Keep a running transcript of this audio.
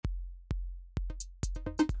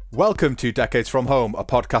Welcome to Decades from Home, a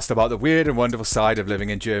podcast about the weird and wonderful side of living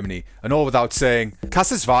in Germany, and all without saying,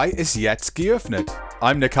 "Was ist jetzt geöffnet?"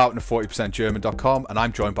 I'm Nick Houghton of 40%German.com, and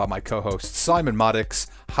I'm joined by my co-host Simon Maddox.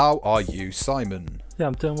 How are you, Simon? Yeah,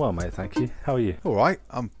 I'm doing well, mate, thank you. How are you? All right,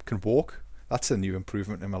 I can walk. That's a new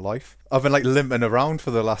improvement in my life. I've been limping around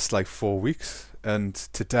for the last 4 weeks. And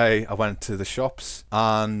today I went to the shops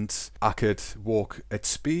and I could walk at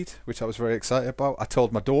speed, which I was very excited about. I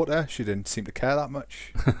told my daughter, she didn't seem to care that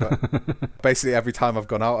much. But basically every time I've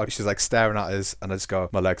gone out, she's staring at us and I just go,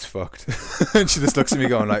 my leg's fucked. And she just looks at me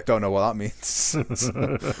going don't know what that means.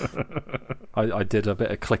 I did a bit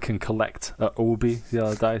of click and collect at Albi the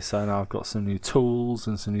other day, so now I've got some new tools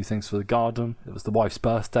and some new things for the garden. It was the wife's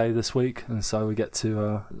birthday this week, and so we get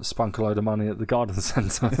to spunk a load of money at the garden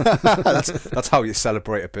centre. That's how you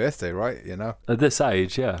celebrate a birthday, right? You know, at this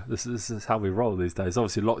age, yeah, this is how we roll these days.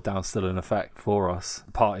 Obviously lockdown's still in effect for us,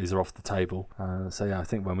 parties are off the table, so yeah, I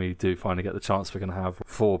think when we do finally get the chance, we're going to have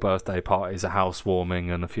 4 birthday parties, a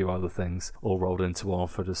housewarming and a few other things all rolled into one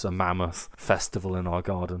for just a mammoth festival in our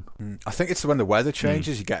garden. I think it's when the weather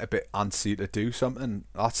changes you get a bit antsy to do something.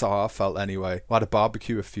 That's how I felt anyway. We had a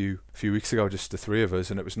barbecue a few weeks ago, just the 3 of us,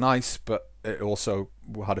 and it was nice, but it also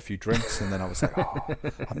had a few drinks, and then I was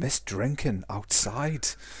I miss drinking outside.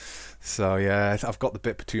 So yeah, I've got the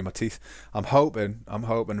bit between my teeth. I'm hoping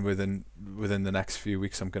within the next few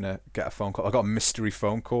weeks I'm gonna get a phone call. I got a mystery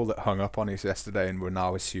phone call that hung up on us yesterday, and we're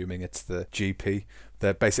now assuming it's the GP.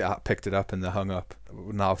 They basically picked it up and they hung up.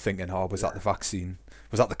 We're now thinking, was that the vaccine?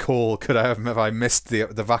 Was that the call? Have I missed the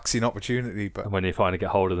vaccine opportunity? But and when you finally get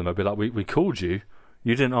hold of them, I'll be like, we called you.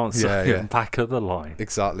 You didn't answer back of the line.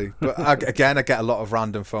 Exactly. But again, I get a lot of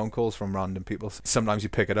random phone calls from random people. Sometimes you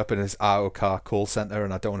pick it up and it's our car call centre,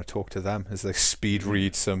 and I don't want to talk to them as they speed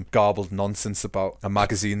read some garbled nonsense about a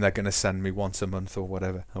magazine they're going to send me once a month or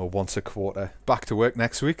whatever, or once a quarter. Back to work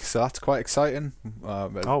next week, so that's quite exciting.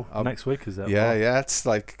 Next week, is that? Yeah. It's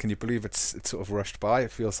can you believe it's sort of rushed by? It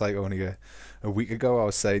feels like only a week ago I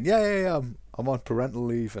was saying, I'm on parental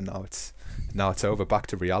leave, and now it's over. Back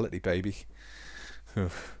to reality, baby. Okay,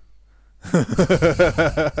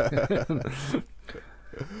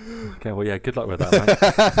 well, yeah, good luck with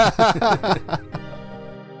that, mate.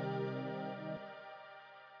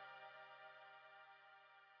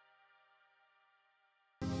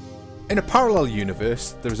 In a parallel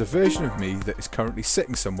universe, there is a version of me that is currently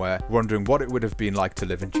sitting somewhere wondering what it would have been like to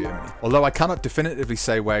live in Germany. Although I cannot definitively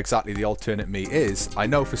say where exactly the alternate me is, I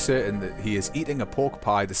know for certain that he is eating a pork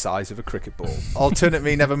pie the size of a cricket ball. Alternate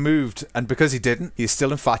me never moved, and because he didn't, he is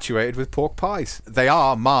still infatuated with pork pies. They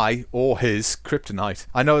are my, or his, kryptonite.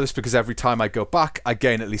 I know this because every time I go back, I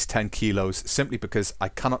gain at least 10 kilos simply because I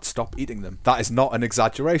cannot stop eating them. That is not an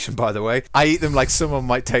exaggeration, by the way. I eat them like someone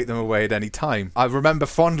might take them away at any time. I remember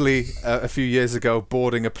fondly a few years ago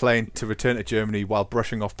boarding a plane to return to Germany while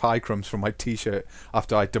brushing off pie crumbs from my t-shirt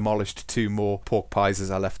after I demolished 2 more pork pies as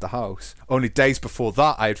I left the house. Only days before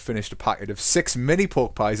that I had finished a packet of 6 mini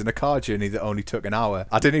pork pies in a car journey that only took an hour.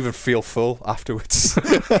 I didn't even feel full afterwards.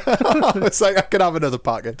 It's I could have another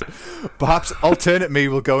packet. Perhaps alternate me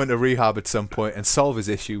will go into rehab at some point and solve his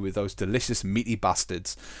issue with those delicious meaty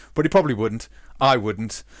bastards, but he probably wouldn't. I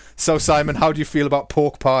wouldn't. So Simon, how do you feel about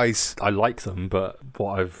pork pies? I like them, but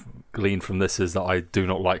what I've gleaned from this is that I do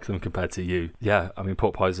not like them compared to you. Yeah, I mean,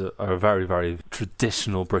 pork pies are a very, very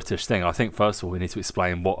traditional British thing. I think first of all we need to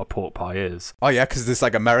explain what a pork pie is. Oh yeah, because there's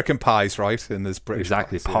American pies, right? And there's British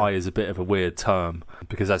exactly pies, pie is a bit of a weird term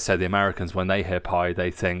because, as I said, the Americans, when they hear pie, they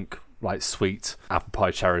think sweet apple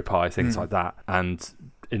pie, cherry pie, things like that. And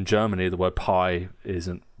in Germany, the word pie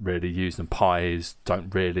isn't really used, and pies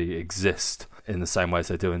don't really exist in the same way as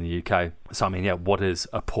they do in the UK. So I mean, what is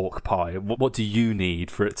a pork pie? What do you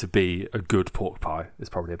need for it to be a good pork pie is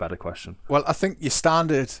probably a better question. Well, I think your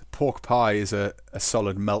standard pork pie is a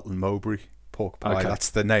solid Melton Mowbray pork pie. Okay. That's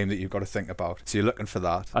the name that you've got to think about. So you're looking for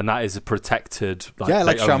that. And that is a protected...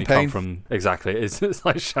 like champagne. Exactly. It's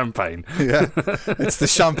like champagne. Yeah. It's the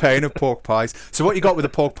champagne of pork pies. So what you got with a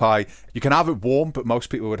pork pie, you can have it warm, but most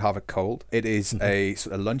people would have it cold. It is a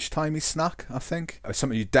sort of lunchtimey snack, I think. It's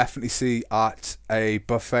something you definitely see at a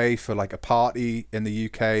buffet for a party in the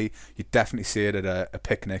UK. You definitely see it at a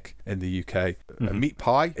picnic in the UK. A meat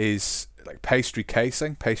pie is like pastry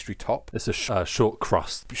casing, pastry top. It's a short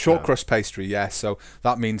crust. Short crust pastry, yeah. So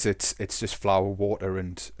that means it's just flour, water,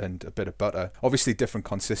 and a bit of butter. Obviously, different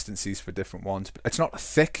consistencies for different ones. But it's not a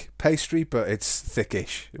thick pastry, but it's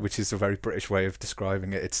thickish, which is a very British way of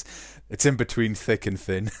describing it. It's in between thick and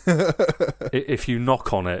thin. If you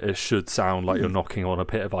knock on it, it should sound like you're knocking on a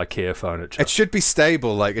bit of IKEA furniture. It should be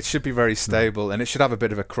stable, like it should be very stable, and it should have a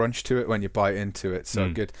bit of a crunch to it when you bite into it. So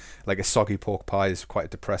good, like a soggy pork pie is quite a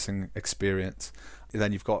depressing experience.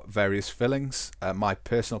 Then you've got various fillings. My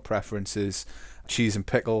personal preference is cheese and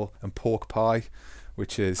pickle and pork pie,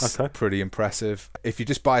 which is pretty impressive. If you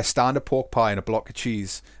just buy a standard pork pie and a block of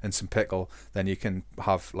cheese and some pickle, then you can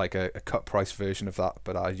have like a cut price version of that,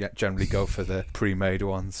 but I generally go for the pre-made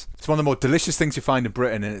ones. It's one of the more delicious things you find in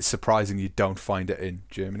Britain, and it's surprising you don't find it in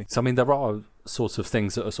Germany. So I mean, there are sorts of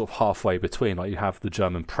things that are sort of halfway between. Like you have the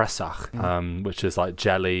German Pressach, which is like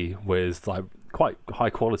jelly with like quite high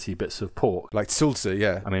quality bits of pork, like Sulzer.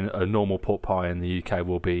 Yeah, I mean, a normal pork pie in the UK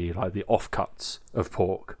will be like the offcuts of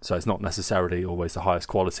pork, so it's not necessarily always the highest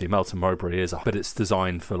quality. Melton Mowbray is, but it's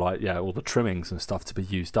designed for like all the trimmings and stuff to be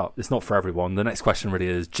used up. It's not for everyone. The next question really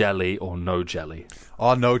is jelly or no jelly.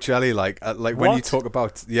 Oh, no jelly, like when you talk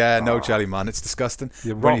about no jelly, man, it's disgusting.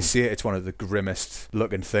 When you see it, it's one of the grimmest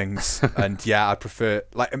looking things. And I prefer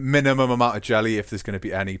like a minimum amount of jelly if there's going to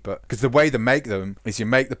be any, but because the way they make them is you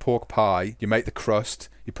make the pork pie, you make the crust,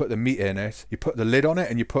 you put the meat in it, you put the lid on it,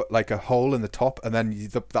 and you put like a hole in the top, and then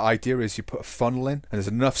the idea is you put a funnel in, and there's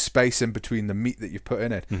enough space in between the meat that you've put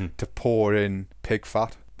in it to pour in pig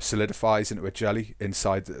fat. Solidifies into a jelly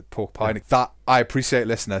inside the pork pie. That, I appreciate,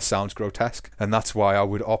 listeners, sounds grotesque, and that's why I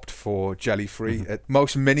would opt for jelly-free.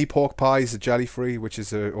 Most mini pork pies are jelly-free, which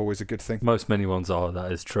is always a good thing. Most mini ones are,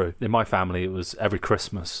 that is true. In my family, it was every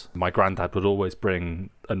Christmas. My granddad would always bring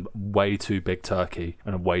a way too big turkey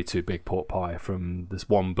and a way too big pork pie from this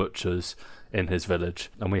one butcher's in his village,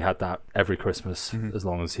 and we had that every Christmas as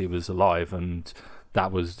long as he was alive, and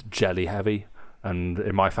that was jelly heavy. And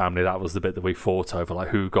in my family, that was the bit that we fought over, like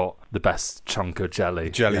who got the best chunk of jelly.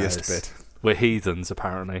 Jelliest bit. We're heathens,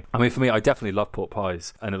 apparently. I mean, for me, I definitely love pork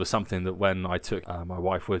pies. And it was something that when I took my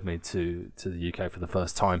wife with me to the UK for the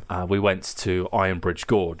first time, we went to Ironbridge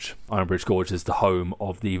Gorge. Ironbridge Gorge is the home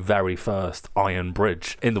of the very first iron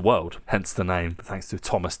bridge in the world, hence the name, thanks to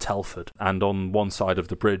Thomas Telford. And on one side of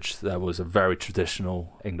the bridge, there was a very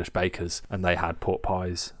traditional English baker's, and they had pork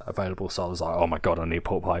pies available. So I was like, oh my God, I need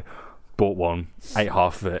pork pie. Bought one, ate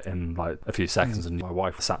half of it in like a few seconds, and my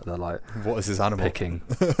wife sat there like, what is this animal picking?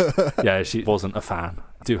 She wasn't a fan.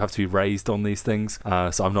 I do have to be raised on these things,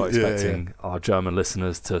 so I'm not expecting our German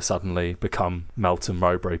listeners to suddenly become Melton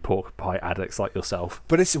Mowbray pork pie addicts like yourself.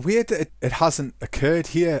 But it's weird that it hasn't occurred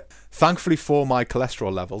here. Thankfully for my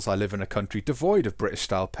cholesterol levels, I live in a country devoid of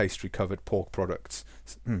British-style pastry-covered pork products.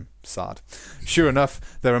 Sad. Sure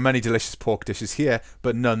enough, there are many delicious pork dishes here,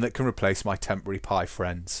 but none that can replace my temporary pie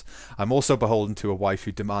friends. I'm also beholden to a wife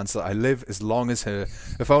who demands that I live as long as her,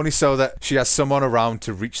 if only so that she has someone around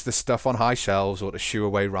to reach the stuff on high shelves or to shoo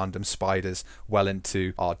away random spiders well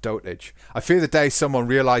into our dotage. I fear the day someone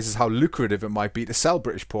realises how lucrative it might be to sell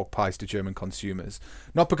British pork pies to German consumers.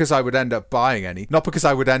 Not because I would end up buying any, but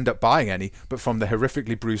from the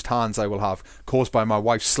horrifically bruised hands I will have, caused by my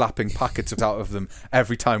wife slapping packets out of them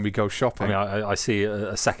every time we go shopping. I mean, I see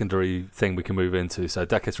a secondary thing we can move into. So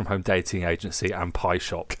Decades from Home dating agency and pie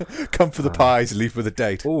shop. Come for the pies, leave with a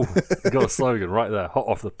date. Oh, you got a slogan right there, hot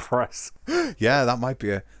off the press. Yeah, that might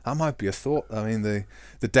be a thought. I mean,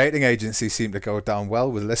 the dating agency seemed to go down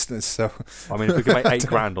well with listeners. So I mean, if we can make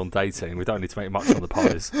 $8,000 on dating, we don't need to make much on the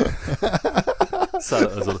pies. Sell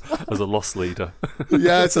it as a loss leader.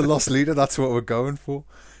 Yeah, it's a loss leader. That's what we're going for.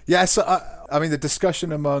 Yeah, so I mean, the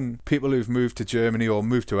discussion among people who've moved to Germany or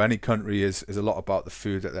moved to any country is a lot about the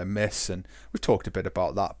food that they miss, and we've talked a bit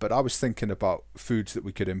about that, but I was thinking about foods that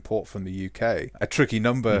we could import from the UK. A tricky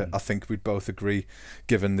number, I think we'd both agree,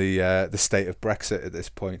 given the state of Brexit at this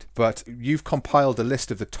point. But you've compiled a list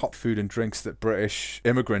of the top food and drinks that British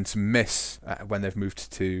immigrants miss when they've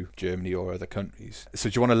moved to Germany or other countries. So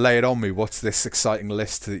do you want to lay it on me? What's this exciting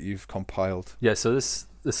list that you've compiled? Yeah, so this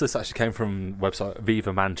list actually came from website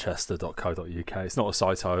vivamanchester.co.uk. It's not a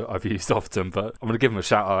site I've used often, but I'm going to give them a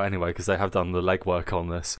shout out anyway because they have done the legwork on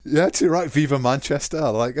this. Yeah, you're right. Viva Manchester. I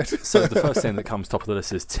like it. So the first thing that comes top of the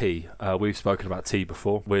list is tea. We've spoken about tea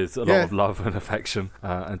before with a lot of love and affection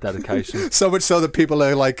and dedication. So much so that people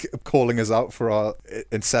are like calling us out for our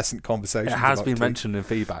incessant conversations. It has about been tea. mentioned in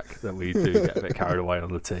feedback that we do get a bit carried away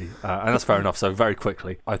on the tea, and that's fair enough. So very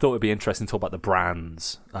quickly, I thought it'd be interesting to talk about the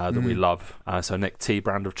brands that we love. So Nick, tea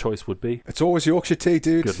brand of choice would be? It's always Yorkshire tea,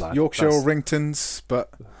 dude. Good lad. Yorkshire or Ringtons,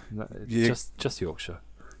 but just Yorkshire.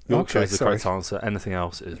 Yorkshire Okay, is the sorry. correct answer. Anything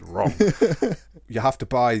else is wrong. You have to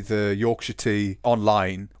buy the Yorkshire tea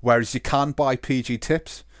online, whereas you can buy PG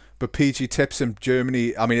Tips. But PG Tips in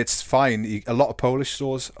Germany, I mean, it's fine. A lot of Polish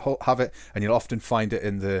stores have it, and you'll often find it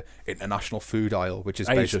in the international food aisle, which is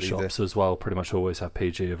Asia basically shops as well pretty much always have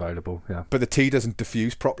PG available. Yeah. But the tea doesn't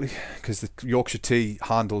diffuse properly because the Yorkshire tea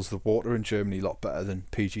handles the water in Germany a lot better than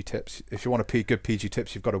PG Tips. If you want good PG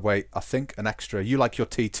Tips, you've got to wait, I think, an extra. You like your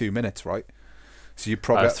tea 2 minutes, right? So you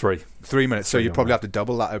probably 3 minutes. So you probably have to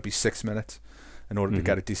double that. It would be 6 minutes in order to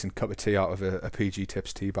get a decent cup of tea out of a PG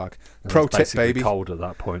Tips tea bag. And Pro it's tip, basically baby. Cold at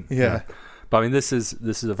that point. Yeah. But I mean, this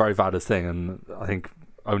is a very valid thing, and I think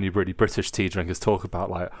only really British tea drinkers talk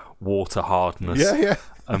about like water hardness. Yeah.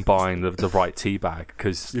 And buying the right tea bag,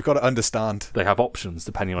 because You've got to understand. they have options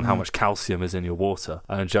depending on how much calcium is in your water.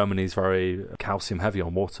 And Germany's very calcium heavy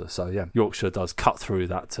on water. So yeah, Yorkshire does cut through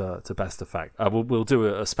that to best effect. We'll do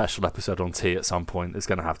a special episode on tea at some point. It's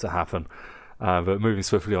going to have to happen. But moving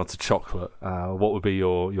swiftly on to chocolate, what would be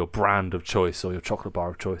your brand of choice or your chocolate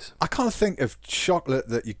bar of choice? I can't think of chocolate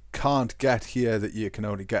that you can't get here that you can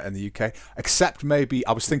only get in the UK, except maybe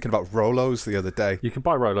I was thinking about Rolos the other day. You can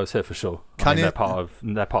buy Rolos here for sure. Can you? They're part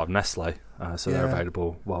of Nestle, so they're Yeah.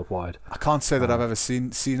 available worldwide. I can't say that I've ever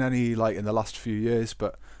seen any like in the last few years,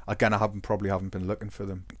 but again, I probably haven't been looking for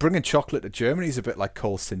them. Bringing chocolate to Germany is a bit like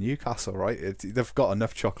Coles to Newcastle, right? They've got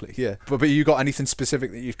enough chocolate here. But you got anything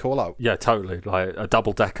specific that you'd call out? Yeah, totally. Like a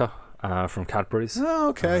double decker from Cadbury's. Oh,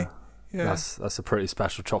 okay. Yeah. That's a pretty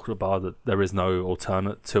special chocolate bar that there is no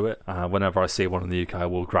alternate to it. Whenever I see one in the UK, I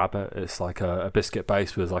will grab it. It's like a biscuit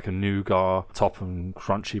base with like a nougat top and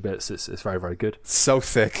crunchy bits. It's very, very good. So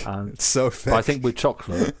thick. It's so thick. But I think with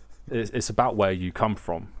chocolate, it's about where you come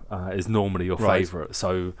from. Is normally your Right. favourite.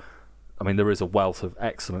 So, I mean, there is a wealth of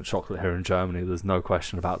excellent chocolate here in Germany. There's no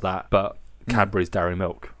question about that. But Cadbury's Dairy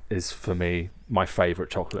Milk is, for me, my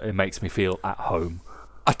favourite chocolate. It makes me feel at home.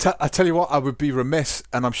 I tell you what, I would be remiss,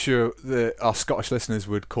 and I'm sure our Scottish listeners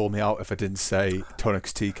would call me out if I didn't say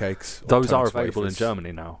Tunnocks tea cakes. Or Those are Tunnocks available wafers. in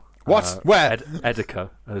Germany now. What? Where? Edeka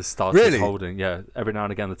has started Really? holding. Yeah, every now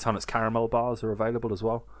and again the Tunnocks caramel bars are available as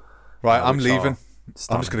well. Right, I'm which leaving. are I'm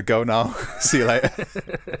stunning. just going to go now. See you later.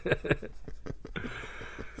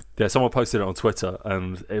 Yeah, someone posted it on Twitter,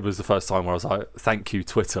 and it was the first time where I was like, "Thank you,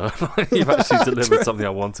 Twitter. You've actually delivered something I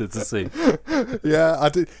wanted to see." Yeah, I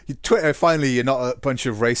did. Twitter, finally, you're not a bunch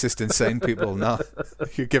of racist, insane people now.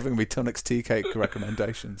 You're giving me Tunnocks tea cake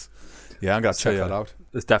recommendations. Yeah, I'm going to check that out.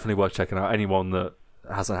 It's definitely worth checking out. Anyone that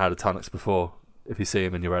hasn't had a Tunnocks before, if you see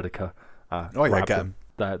him in your Edeka, grab get them.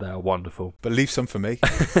 They are wonderful. But leave some for me.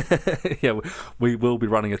 Yeah, we will be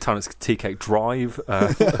running a Tunnocks tea cake drive.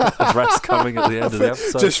 Address coming at the end of the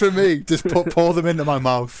episode. Just for me. Just pour them into my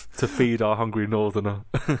mouth. To feed our hungry northerner.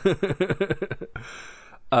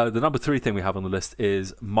 The number 3 thing we have on the list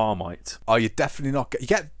is Marmite. Oh, you definitely not you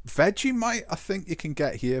get Vegemite. I think you can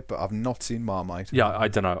get here, but I've not seen Marmite. Yeah, I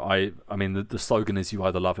don't know. I mean, the slogan is you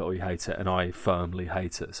either love it or you hate it, and I firmly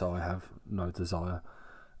hate it, so I have no desire.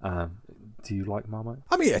 Do you like Marmite?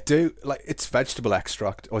 I mean, I do. Like, it's vegetable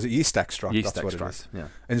extract, or is it yeast extract? Yeast That's extract, what it is. yeah.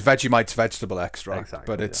 And Vegemite's vegetable extract, Exactly,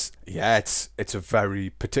 but it's a very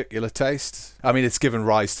particular taste. I mean, it's given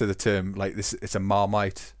rise to the term like this. It's a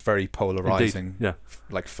Marmite, very polarizing, Indeed, yeah.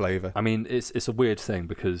 like flavor. I mean, it's a weird thing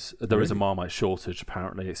because there is a Really? Marmite shortage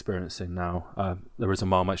apparently experiencing now. There is a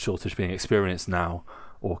Marmite shortage being experienced now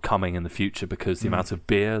or coming in the future because the amount of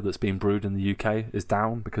beer that's being brewed in the UK is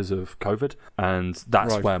down because of COVID, and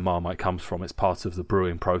that's Right. where Marmite comes from. It's part of the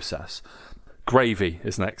brewing process. Gravy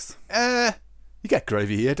is next. You get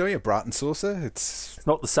gravy here, don't you? Bratton saucer. It's It's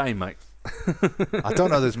not the same, mate. I don't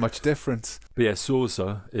know. There's much difference. But yeah,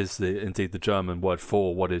 Soße is indeed the German word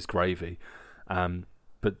for what is gravy.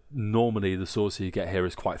 But normally the sauce you get here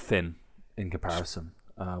is quite thin in comparison.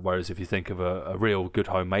 Whereas if you think of a real good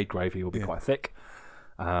homemade gravy, it will be quite thick.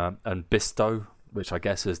 And Bisto, which I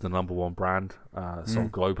guess is the number 1 brand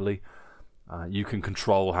sold globally, you can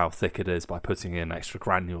control how thick it is by putting in extra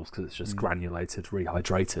granules because it's just granulated,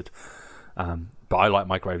 rehydrated. But I like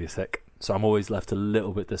my gravy thick. So I'm always left a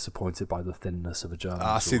little bit disappointed by the thinness of a German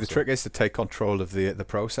See, the sauce. trick is to take control of the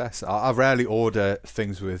process. I rarely order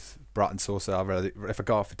things with Bratton sauce. If I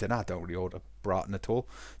go out for dinner, I don't really order Bratton at all,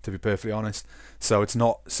 to be perfectly honest. So it's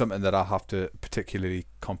not something that I have to particularly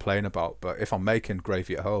complain about. But if I'm making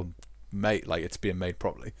gravy at home, mate, like it's being made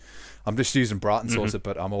properly. I'm just using Bratton sauce,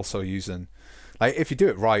 but I'm also using... Like, if you do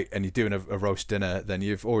it right and you're doing a roast dinner, then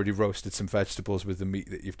you've already roasted some vegetables with the meat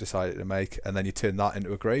that you've decided to make, and then you turn that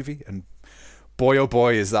into a gravy. And boy, oh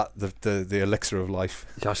boy, is that the elixir of life.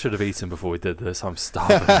 Yeah, I should have eaten before we did this. I'm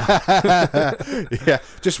starving. Yeah,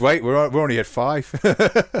 just wait. We're only at 5.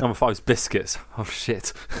 Number 5 is biscuits. Oh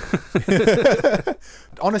shit.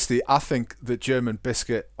 Honestly, I think the German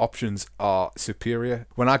biscuit options are superior.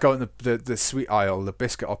 When I go in the sweet aisle, the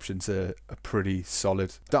biscuit options are pretty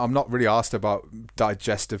solid. I'm not really asked about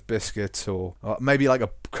digestive biscuits or maybe like a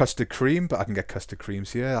custard cream, but I can get custard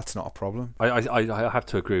creams here. That's not a problem. I have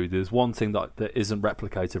to agree with you. There's one thing that isn't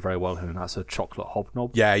replicated very well here, and that's a chocolate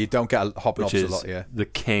hobnob. Yeah, you don't get hobnobs a lot, yeah. The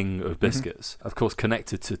king of biscuits. Of course,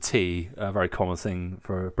 connected to tea, a very common thing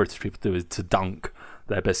for British people to do is to dunk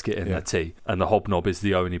their biscuit in their tea, and the hobnob is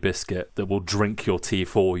the only biscuit that will drink your tea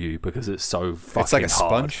for you because it's so fucking it's like a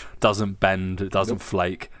hard. sponge. Doesn't bend, it doesn't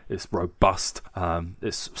flake, it's robust,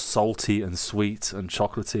 it's salty and sweet and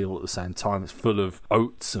chocolatey all at the same time. It's full of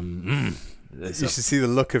oats and you should see the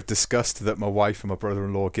look of disgust that my wife and my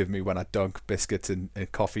brother-in-law give me when I dunk biscuits in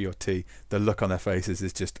coffee or tea. The look on their faces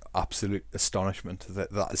is just absolute astonishment that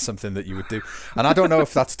is something that you would do. And I don't know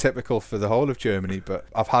if that's typical for the whole of Germany, but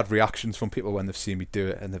I've had reactions from people when they've seen me do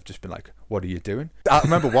it and they've just been like, what are you doing? I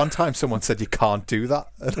remember one time someone said, you can't do that.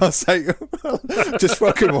 And I was like, well, just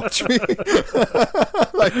fucking watch me.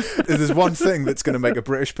 Like, if there's one thing that's going to make a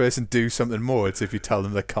British person do something more, it's if you tell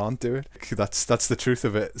them they can't do it. That's the truth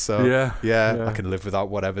of it. So yeah, I can live without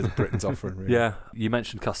whatever Britain's offering, really. Yeah, you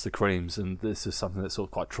mentioned custard creams, and this is something that's sort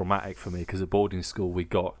of quite traumatic for me because at boarding school we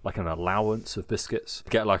got like an allowance of biscuits.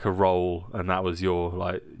 Get like a roll, and that was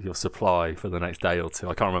your supply for the next day or two.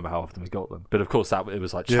 I can't remember how often we got them, but of course it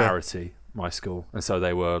was like charity. My school, and so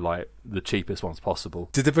they were like the cheapest ones possible.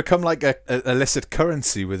 Did it become like a illicit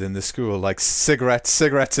currency within the school, like cigarettes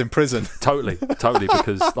in prison? Totally,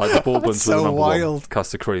 because like the Bourbons were the number wild. 1,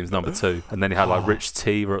 custard creams number 2, and then you had like rich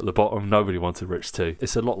tea were at the bottom. Nobody wanted rich tea.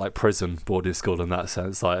 It's a lot like prison boarding school in that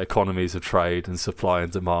sense, like economies of trade and supply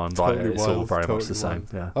and demand. Totally like it's all very much the same.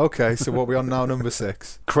 Yeah. Okay, so what are we on now? Number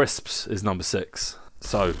 6. Crisps is number 6.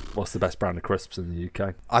 So, what's the best brand of crisps in the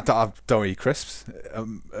UK? I don't eat crisps.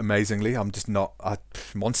 Amazingly, I'm just not.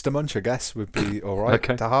 Monster Munch, I guess, would be all right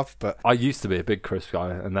to have. But I used to be a big crisp guy,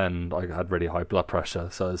 and then I had really high blood pressure,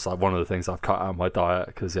 so it's like one of the things I've cut out of my diet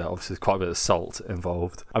because obviously there's quite a bit of salt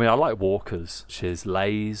involved. I mean, I like Walkers, which is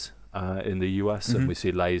Lay's in the US, and we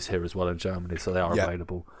see Lay's here as well in Germany, so they are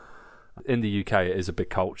available. In the UK, it is a big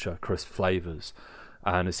culture, crisp flavours.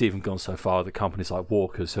 And it's even gone so far that companies like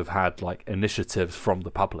Walkers have had like initiatives from the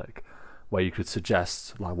public where you could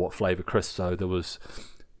suggest like what flavour crisps. So there was,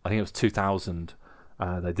 I think it was 2000,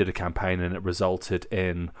 they did a campaign and it resulted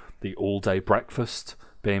in the all-day breakfast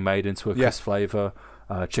being made into a crisp flavour,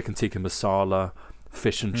 chicken tikka masala,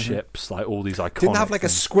 fish and chips, like all these iconic Didn't have like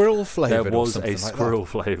things. a squirrel flavour. There was a squirrel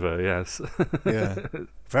flavour, yes. Yeah.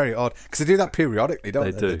 Very odd. Because they do that periodically, don't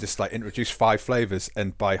they? Do. They just like introduce 5 flavours,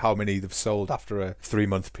 and by how many they've sold after a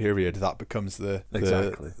 3-month period, that becomes the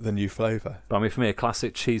new flavour. But I mean, for me, a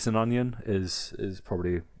classic cheese and onion is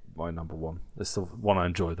probably my number 1. It's the one I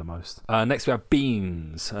enjoy the most. Next we have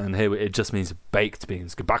beans, and here it just means baked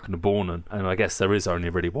beans, gebackene, and I guess there is only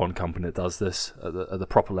really one company that does this at the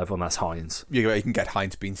proper level, and that's Heinz. You can get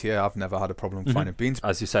Heinz beans here. I've never had a problem finding beans.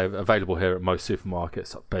 As you say, available here at most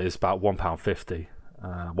supermarkets, but it's about £1.50.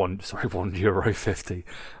 €1.50.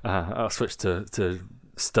 I'll switch to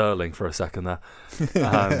sterling for a second there.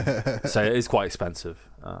 So it is quite expensive,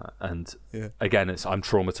 and again, I'm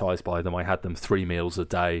traumatized by them. I had them 3 meals a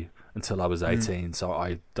day until I was 18, so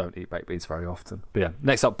I don't eat baked beans very often. But yeah,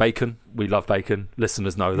 next up, bacon. We love bacon.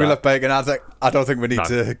 Listeners know that. We love bacon. I don't think we need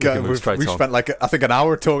to go. We spent like I think an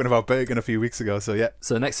hour talking about bacon a few weeks ago, so yeah.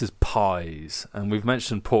 So next is pies, and we've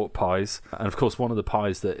mentioned pork pies, and of course one of the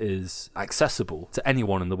pies that is accessible to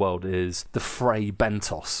anyone in the world is the Frey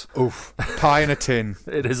Bentos. Oof, pie in a tin.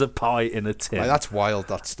 It is a pie in a tin. Like, that's wild,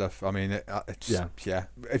 that stuff. I mean, it's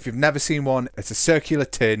if you've never seen one, it's a circular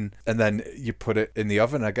tin, and then you put it in the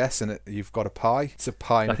oven, I guess, and you've got a pie. It's a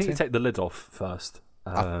pie in a tin. I think you take the lid off first.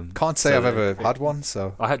 I can't say I've ever had one,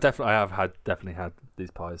 so I have definitely had these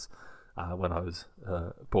pies when I was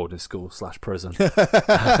boarding school / prison,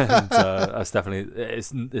 and that's definitely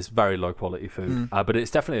it's very low quality food, but it's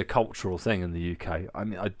definitely a cultural thing in the UK. I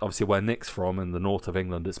mean, obviously where Nick's from in the north of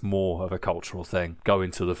England, it's more of a cultural thing. Going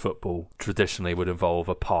to the football traditionally would involve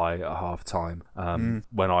a pie at half time.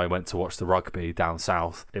 When I went to watch the rugby down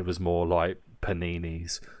south, it was more like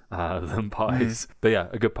paninis than pies. But yeah,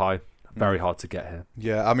 a good pie. Very hard to get here.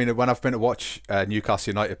 Yeah, I mean, when I've been to watch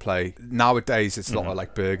Newcastle United play, nowadays it's a lot of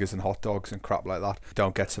like burgers and hot dogs and crap like that.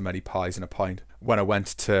 Don't get so many pies in a pint. When I went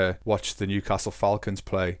to watch the Newcastle Falcons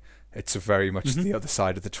play, It's very much the other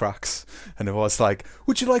side of the tracks. And it was like,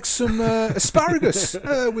 would you like some asparagus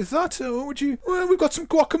with that? Or would you? Well, we've got some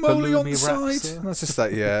guacamole on the side. And I was just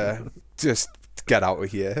like, yeah, just get out of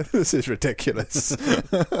here. This is ridiculous.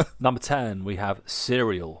 Number 10, we have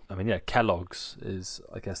cereal. I mean, yeah, Kellogg's is,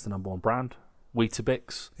 I guess, the number one brand.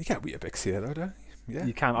 Weetabix. You get Weetabix here, though, don't you? Yeah,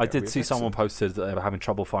 you can. I did see someone posted that they were having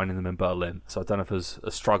trouble finding them in Berlin. So I don't know if there's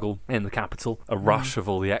a struggle in the capital, a rush of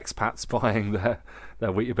all the expats buying their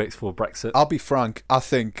Weetabix for Brexit. I'll be frank, I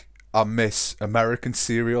think I miss American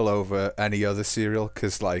cereal over any other cereal,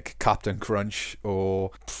 because like Captain Crunch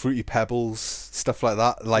or Fruity Pebbles, stuff like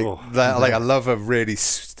that. Like, I love a really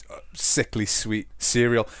sickly sweet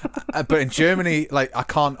cereal. But in Germany, like, I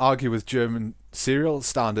can't argue with German cereal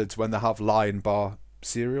standards when they have Lion Bar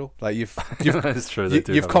cereal. Like, That's true,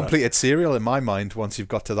 you've completed cereal in my mind once you've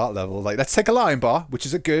got to that level. Like, let's take a Lion Bar, which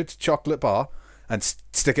is a good chocolate bar, and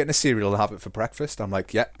stick it in a cereal and have it for breakfast. I'm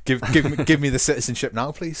like, yeah, give me the citizenship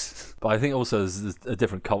now, please. But I think also there's a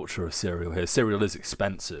different culture of cereal here. Cereal is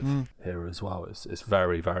expensive here as well. It's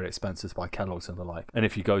very, very expensive by Kellogg's and the like. And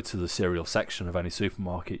if you go to the cereal section of any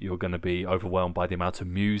supermarket, you're going to be overwhelmed by the amount of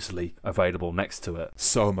muesli available next to it.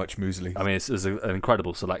 So much muesli. I mean, there's an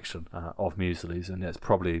incredible selection of mueslis, and it's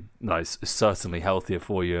probably, it's certainly healthier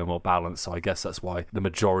for you and more balanced. So I guess that's why the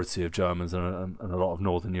majority of Germans and a lot of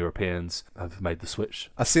Northern Europeans have made the switch.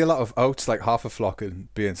 I see a lot of oats, like half a flock,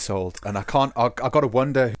 being sold, and I got to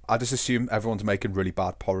wonder. I just assume everyone's making really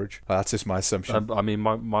bad porridge. That's just my assumption. I mean,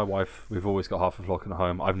 my wife, we've always got half a flock in the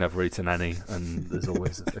home. I've never eaten any, and there's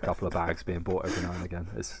always a couple of bags being bought every now and again.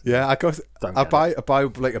 I buy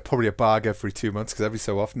like probably a bag every 2 months, because every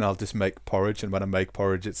so often I'll just make porridge, and when I make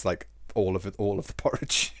porridge, it's like all of the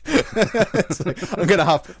porridge. It's like, I'm gonna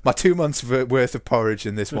have my 2 months worth of porridge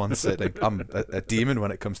in this one sitting. I'm a demon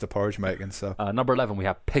when it comes to porridge making. So number 11, we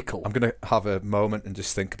have pickle. I'm gonna have a moment and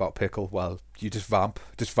just think about pickle while you just vamp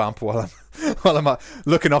while I'm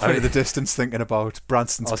looking off into the distance thinking about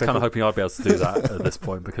Branston's pickle. I was kind of hoping I'd be able to do that at this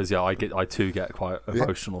point, because I too get quite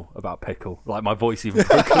emotional about pickle. Like, my voice even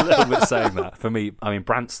broke a little bit saying that. For me, I mean,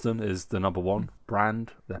 Branston is the number one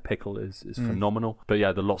brand. Their pickle is phenomenal. But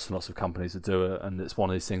yeah, there are lots and lots of companies that do it, and it's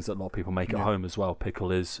one of these things that a lot of people make at home as well.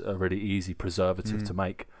 Pickle is a really easy preservative to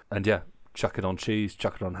make, and chuck it on cheese,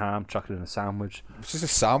 chuck it on ham, chuck it in a sandwich. It's just a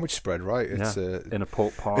sandwich spread, right? It's in a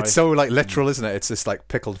pork pie. It's so like literal, isn't it? It's just like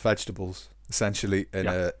pickled vegetables essentially in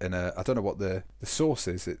a I don't know what the sauce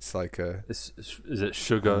is. It's like is it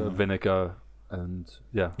sugar, vinegar, and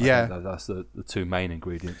that's the two main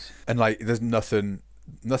ingredients. And like, there's nothing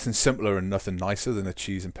simpler and nothing nicer than a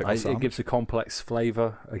cheese and pickle sandwich. It gives a complex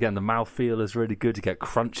flavour. Again, the mouthfeel is really good. You get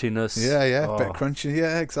crunchiness. A bit crunchy.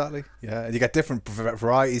 Yeah, exactly. Yeah, and you get different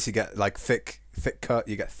varieties. You get like thick cut.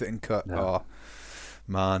 You get thin cut. Yeah. Oh,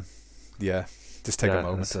 man. Yeah. Just take a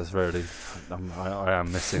moment. That's really, I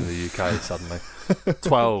am missing the UK suddenly.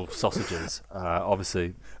 12 sausages,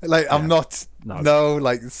 obviously. Like, I'm not. No,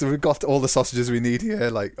 like, so we've got all the sausages we need here.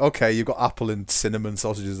 Like, okay, you've got apple and cinnamon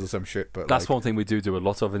sausages or some shit, but that's one thing we do a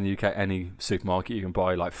lot of in the UK. Any supermarket, you can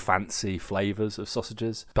buy like fancy flavours of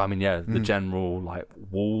sausages. But I mean, the general like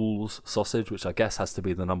Walls sausage, which I guess has to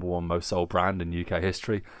be the number one most sold brand in UK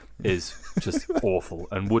history, is just awful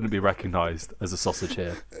and wouldn't be recognised as a sausage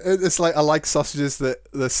here. It's like, I like sausages that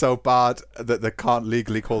they're so bad that they can't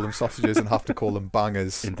legally call them sausages and have to call them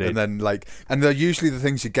bangers. Indeed. And then and they're usually the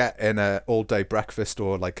things you get in a all-day breakfast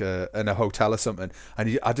or like in a hotel or something.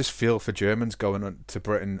 And I just feel for Germans going on to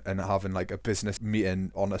Britain and having like a business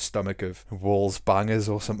meeting on a stomach of Walls bangers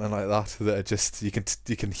or something like that are just, you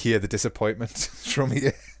can hear the disappointment from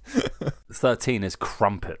here. 13 is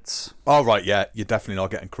crumpets. Oh, right, yeah. You're definitely not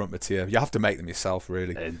getting crumpets here. You have to make them yourself,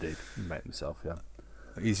 really. Indeed. You make them yourself, yeah.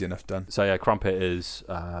 Easy enough done. So, crumpet is,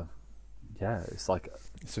 it's like...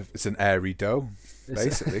 It's an airy dough,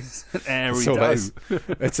 basically. It's an airy dough.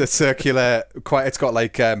 It's a circular, it's got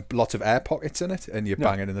like lots of air pockets in it, and you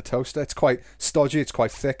bang it in the toaster. It's quite stodgy, it's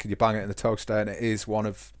quite thick, and you bang it in the toaster, and it is one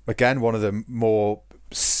of the more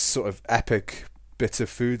sort of epic bits of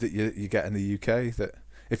food that you get in the UK that...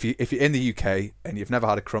 If you're in the UK and you've never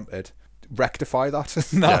had a crumpet, rectify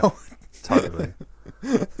that now. Yeah, totally.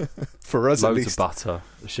 For us, loads at least. of butter.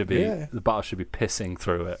 The butter should be pissing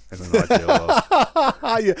through it in an ideal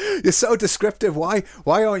world. You're so descriptive. Why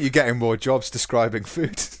aren't you getting more jobs describing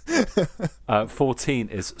food? 14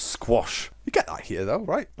 is squash. You get that here, though,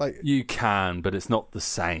 right? Like, you can, but it's not the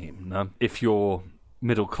same. No? If you're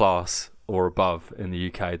middle class or above in the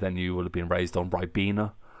UK, then you will have been raised on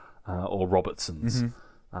Ribena or Robertson's. Mm-hmm.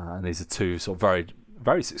 And these are two sort of very,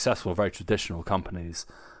 very successful, very traditional companies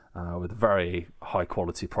with very high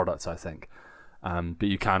quality products, I think. But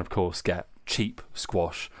you can, of course, get cheap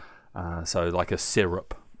squash So like a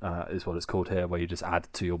syrup is what it's called here, where you just add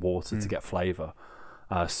it to your water to get flavour.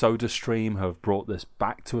 SodaStream have brought this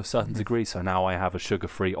back to a certain degree, so now I have a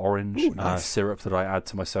sugar-free orange syrup that I add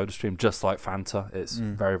to my SodaStream, just like Fanta. It's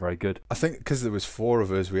very, very good. I think because there was 4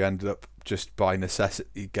 of us, we ended up just by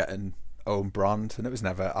necessity getting own brand, and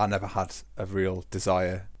I never had a real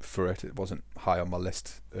desire for it. It wasn't high on my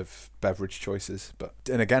list of beverage choices,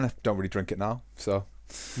 and again, I don't really drink it now, so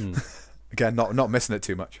again, not missing it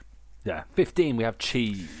too much. Yeah. 15, we have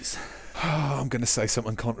cheese. Oh, I'm going to say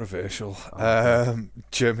something controversial.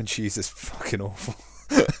 German cheese is fucking awful.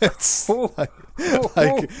 It's like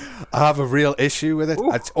I have a real issue with it.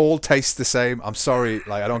 It all tastes the same. I'm sorry,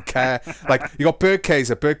 I don't care. You got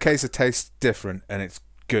Bergkäse. Bergkäse tastes different, and it's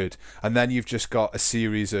good. And then you've just got a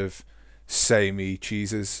series of samey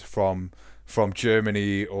cheeses from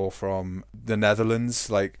Germany or from the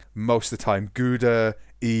Netherlands. Most of the time, Gouda,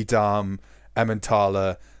 Edam,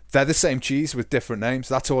 Emmentaler. They're the same cheese with different names.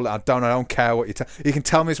 That's all. I don't care what you can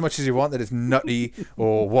tell me as much as you want that it's nutty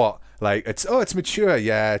or what. It's mature.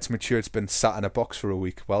 Yeah, it's mature. It's been sat in a box for a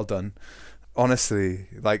week. Well done. Honestly,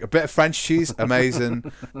 a bit of French cheese,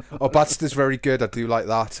 amazing. Obast's very good. I do like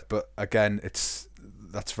that. But again, that's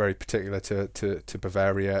very particular to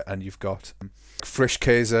Bavaria. And you've got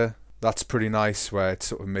Frischkäse. That's pretty nice, where it's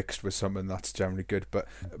sort of mixed with something that's generally good. But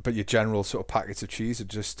your general sort of packets of cheese are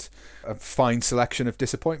just a fine selection of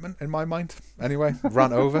disappointment in my mind. Anyway,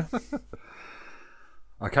 rant over.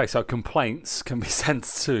 Okay, so complaints can be sent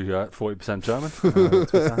to 40% German.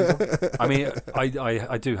 Twitter handle. I mean,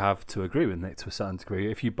 I do have to agree with Nick to a certain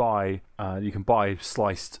degree. If you buy, you can buy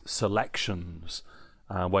sliced selections.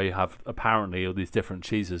 Where you have apparently all these different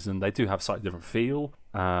cheeses, and they do have slightly different feel,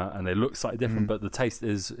 and they look slightly different, but the taste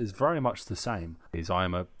is very much the same. I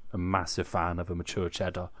am a massive fan of a mature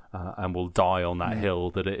cheddar, and will die on that hill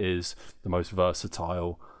that it is the most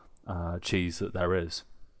versatile cheese that there is.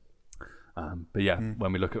 But yeah,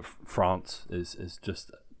 when we look at France, is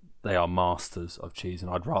just they are masters of cheese,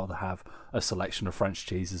 and I'd rather have a selection of French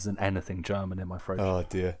cheeses than anything German in my fridge. Oh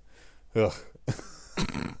dear. Ugh.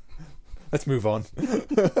 Let's move on.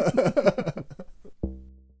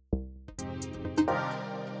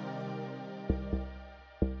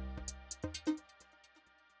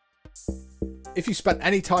 If you spent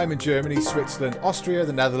any time in Germany, Switzerland, Austria,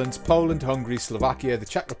 the Netherlands, Poland, Hungary, Slovakia, the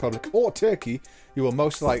Czech Republic, or Turkey, you will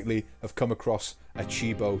most likely have come across a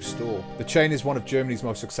Tchibo store. The chain is one of Germany's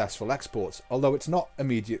most successful exports, although it's not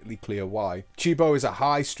immediately clear why. Tchibo is a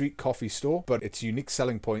high street coffee store, but its unique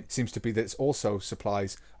selling point seems to be that it also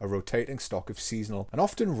supplies a rotating stock of seasonal and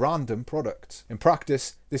often random products. In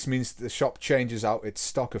practice, this means that the shop changes out its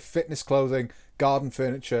stock of fitness clothing, garden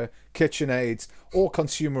furniture, kitchen aids, or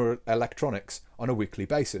consumer electronics on a weekly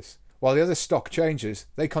basis. While the other stock changes,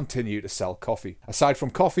 they continue to sell coffee. Aside from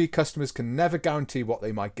coffee, customers can never guarantee what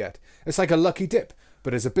they might get. It's like a lucky dip,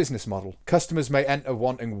 but as a business model. Customers may enter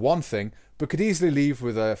wanting one thing, but could easily leave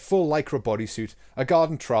with a full lycra bodysuit, a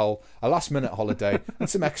garden trowel, a last-minute holiday, and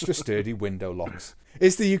some extra sturdy window locks.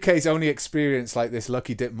 Is the UK's only experience like this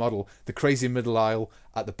lucky dip model the crazy middle aisle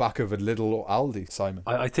at the back of a Lidl or Aldi, Simon?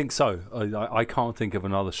 I think so. I can't think of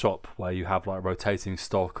another shop where you have rotating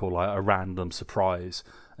stock or a random surprise.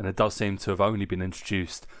 And it does seem to have only been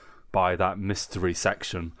introduced by that mystery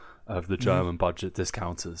section of the German budget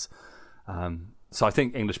discounters. So I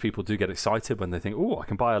think English people do get excited when they think, oh, I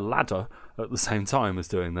can buy a ladder at the same time as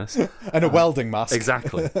doing this. And a welding mask.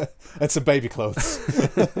 Exactly. And some baby clothes.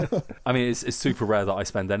 I mean, it's super rare that I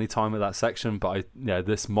spend any time at that section, but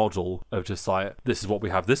this model of just this is what we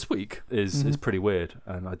have this week is pretty weird.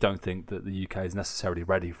 And I don't think that the UK is necessarily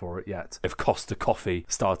ready for it yet. If Costa Coffee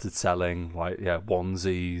started selling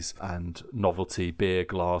onesies and novelty beer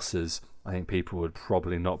glasses, I think people would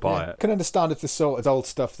probably not buy it. I can understand if the sort of old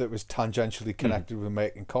stuff that was tangentially connected with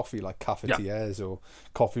making coffee, like cafetières or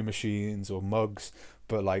coffee machines or mugs,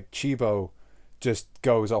 but Tchibo just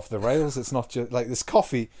goes off the rails. It's not just this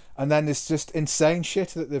coffee, and then there's just insane shit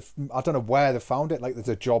that I don't know where they found it. There's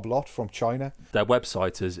a job lot from China. Their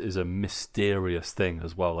website is a mysterious thing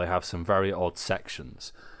as well. They have some very odd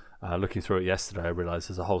sections. Looking through it yesterday, I realised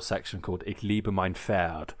there's a whole section called Ich liebe mein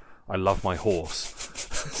Pferd. I love my horse.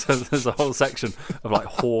 So there's a whole section of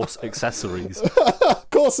horse accessories. Of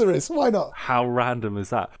course there is. Why not? How random is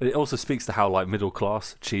that? It also speaks to how middle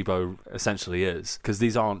class Tchibo essentially is, because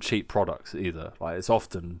these aren't cheap products either. It's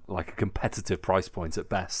often a competitive price point at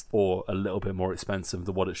best, or a little bit more expensive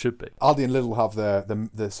than what it should be. Aldi and Lidl have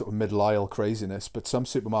the sort of middle aisle craziness, but some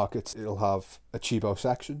supermarkets it'll have a Tchibo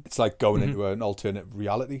section. It's like going into an alternate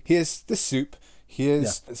reality. Here's the soup.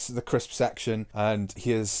 here's the crisp section, and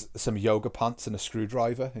here's some yoga pants and a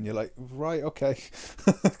screwdriver, and you're like, right, okay,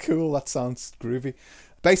 cool, that sounds groovy.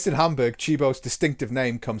 Based in Hamburg, Chibo's distinctive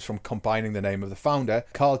name comes from combining the name of the founder,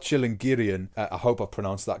 Karl Chilingirian, I hope I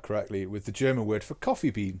pronounced that correctly, with the German word for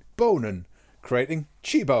coffee bean, Bohnen, creating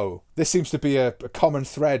Chibo. This seems to be a common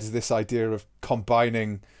thread, this idea of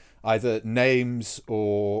combining either names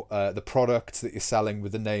or the product that you're selling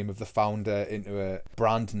with the name of the founder into a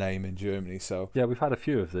brand name in Germany. So yeah, we've had a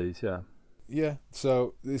few of these. Yeah,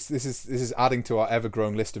 so this is adding to our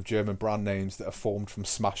ever-growing list of German brand names that are formed from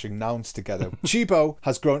smashing nouns together. Chibo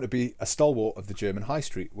has grown to be a stalwart of the German high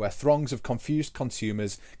street, where throngs of confused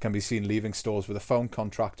consumers can be seen leaving stores with a phone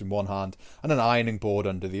contract in one hand and an ironing board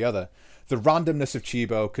under the other. The randomness of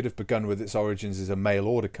Chibo could have begun with its origins as a mail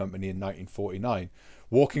order company in 1949.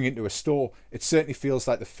 Walking into a store, it certainly feels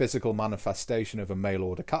like the physical manifestation of a mail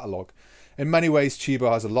order catalogue. In many ways,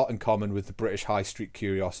 Chibo has a lot in common with the British high street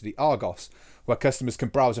curiosity Argos, where customers can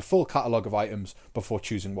browse a full catalogue of items before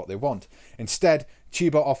choosing what they want. Instead,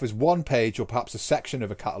 Chibo offers one page or perhaps a section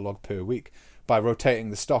of a catalogue per week. By rotating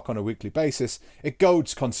the stock on a weekly basis, it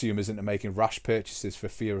goads consumers into making rash purchases for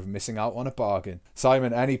fear of missing out on a bargain.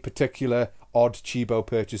 Simon, any particular odd Chibo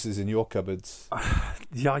purchases in your cupboards?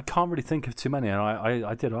 Yeah, I can't really think of too many, and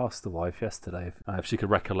I did ask the wife yesterday if she could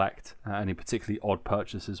recollect any particularly odd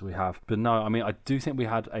purchases we have. But no, I mean, I do think we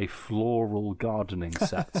had a floral gardening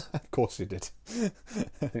set. Of course you did.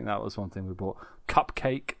 I think that was one thing we bought.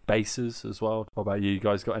 Cupcake bases as well. What about you? You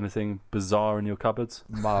guys got anything bizarre in your cupboards?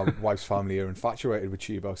 My wife's family are infatuated with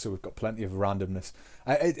Chibo, so we've got plenty of randomness.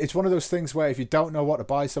 It's one of those things where if you don't know what to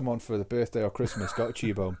buy someone for the birthday or Christmas, go to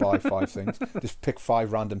Chibo and buy 5 things. Just pick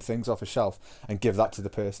 5 random things off a shelf and give that to the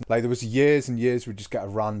person. Like there was years and years we'd just get a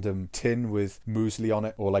random tin with muesli on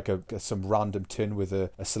it, or like some random tin with a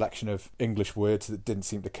selection of English words that didn't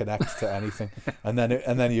seem to connect to anything. And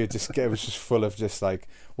then you just get, it was just full of just like,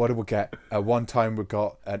 what did we get? One time we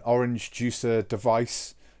got an orange juicer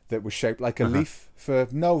device that was shaped like a leaf for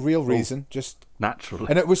no real reason, just naturally.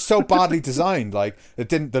 And it was so badly designed. Like it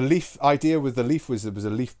didn't. The leaf idea with the leaf was there was a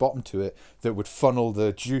leaf bottom to it that would funnel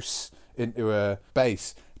the juice into a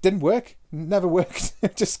base. Didn't work. Never worked.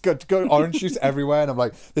 Just got orange juice everywhere, and I'm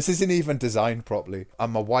like, this isn't even designed properly.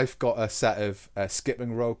 And my wife got a set of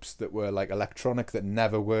skipping ropes that were like electronic that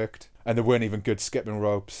never worked, and they weren't even good skipping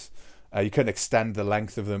ropes. You couldn't extend the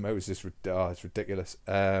length of them. It was just, it's ridiculous.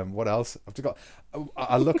 What else?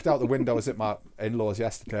 I looked out the window. I was at my in-laws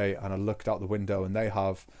yesterday, and I looked out the window, and they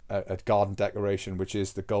have a garden decoration, which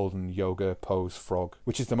is the golden yoga pose frog,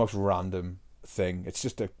 which is the most random thing. It's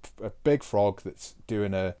just a big frog that's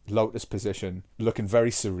doing a lotus position, looking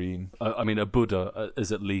very serene. I mean, a Buddha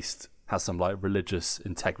is at least has some like religious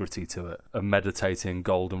integrity to it. A meditating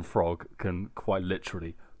golden frog can quite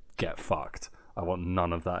literally get fucked. I want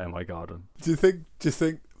none of that in my garden. Do you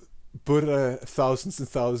think Buddha thousands and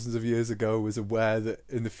thousands of years ago was aware that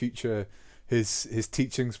in the future his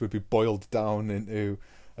teachings would be boiled down into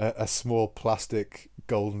a small plastic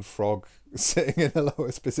golden frog sitting in a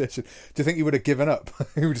lotus position? Do you think he would have given up?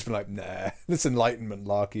 He would just be like, nah, this enlightenment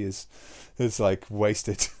larky is like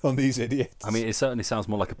wasted on these idiots. I mean, it certainly sounds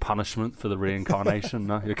more like a punishment for the reincarnation.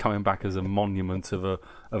 No? You're coming back as a monument of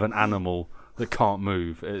an animal that can't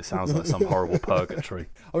move. It sounds like some horrible purgatory.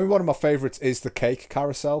 I mean, one of my favourites is the cake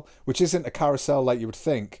carousel, which isn't a carousel like you would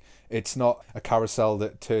think. It's not a carousel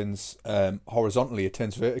that turns horizontally, it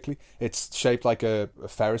turns vertically. It's shaped like a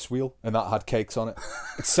Ferris wheel, and that had cakes on it.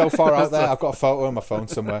 It's so far out there. I've got a photo on my phone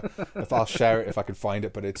somewhere. If I'll share it if I can find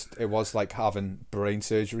it, but it was like having brain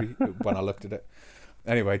surgery when I looked at it.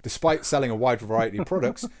 Anyway, despite selling a wide variety of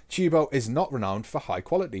products, Chibo is not renowned for high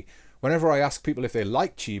quality. Whenever I ask people if they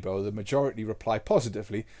like Chibo, the majority reply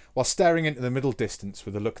positively, while staring into the middle distance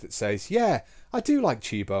with a look that says, yeah, I do like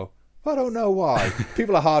Chibo. I don't know why.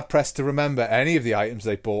 People are hard-pressed to remember any of the items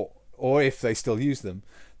they bought, or if they still use them.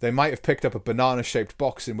 They might have picked up a banana-shaped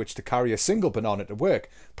box in which to carry a single banana to work,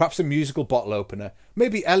 perhaps a musical bottle opener,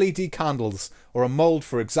 maybe LED candles, or a mould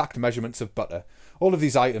for exact measurements of butter. All of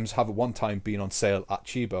these items have at one time been on sale at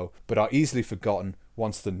Chibo, but are easily forgotten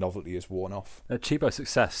once the novelty is worn off. Chibo's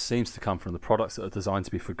success seems to come from the products that are designed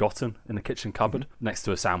to be forgotten in a kitchen cupboard next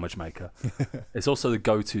to a sandwich maker. It's also the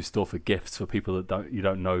go-to store for gifts for people that you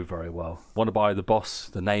don't know very well. Want to buy the boss,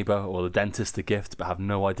 the neighbour, or the dentist a gift but have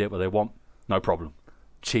no idea what they want? No problem.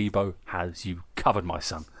 Chibo has you covered, my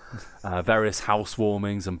son. Various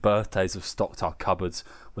housewarmings and birthdays have stocked our cupboards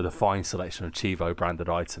with a fine selection of Chibo branded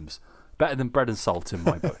items. Better than bread and salt in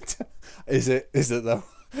my book. Is it though?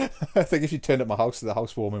 I think if you turned up my house to the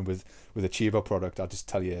housewarming with a Chibo product, I'd just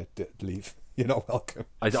tell you to leave. You're not welcome.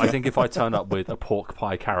 I think if I turn up with a pork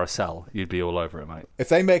pie carousel, you'd be all over it, mate. If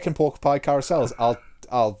they making pork pie carousels,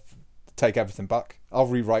 I'll take everything back. I'll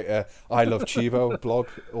rewrite a I Love Chibo blog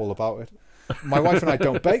all about it. My wife and I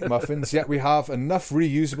don't bake muffins, yet we have enough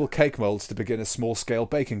reusable cake molds to begin a small-scale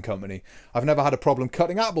baking company. I've never had a problem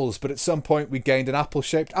cutting apples, but at some point we gained an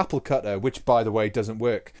apple-shaped apple cutter, which, by the way, doesn't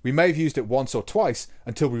work. We may have used it once or twice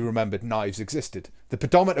until we remembered knives existed. The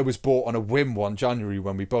pedometer was bought on a whim one January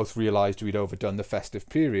when we both realised we'd overdone the festive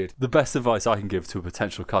period. The best advice I can give to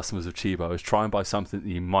potential customers of Chibo is try and buy something that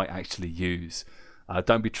you might actually use.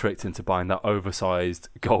 Don't be tricked into buying that oversized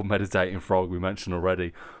gold meditating frog we mentioned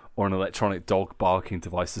already, or an electronic dog barking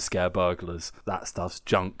device to scare burglars. That stuff's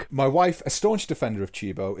junk. My wife, a staunch defender of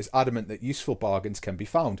Chibo, is adamant that useful bargains can be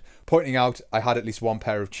found, pointing out I had at least one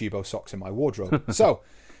pair of Chibo socks in my wardrobe. So,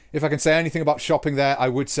 if I can say anything about shopping there, I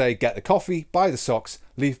would say get the coffee, buy the socks,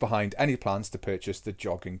 leave behind any plans to purchase the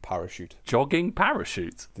jogging parachute. Jogging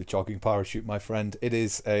parachute? The jogging parachute, my friend. It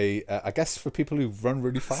is I guess for people who run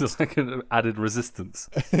really fast. It's like an added resistance.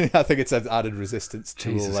 I think it's an added resistance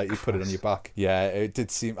tool, Jesus like you put it on your back. Yeah, it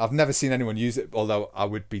did seem... I've never seen anyone use it, although I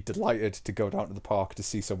would be delighted to go down to the park to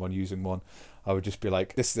see someone using one. I would just be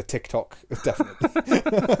like, this is a TikTok, definitely.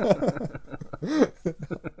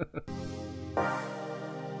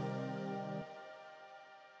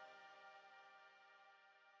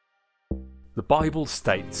 The Bible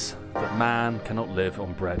states that man cannot live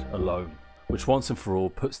on bread alone, which once and for all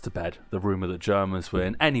puts to bed the rumour that Germans were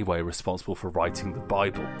in any way responsible for writing the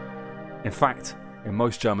Bible. In fact, in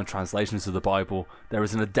most German translations of the Bible, there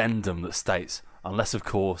is an addendum that states, unless of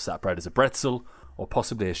course that bread is a bretzel, or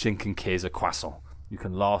possibly a Schinkenkäse croissant. You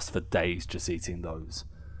can last for days just eating those.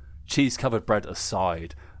 Cheese-covered bread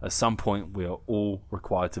aside, at some point we are all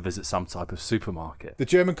required to visit some type of supermarket. The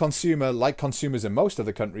German consumer, like consumers in most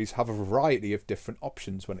other countries, have a variety of different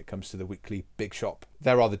options when it comes to the weekly big shop.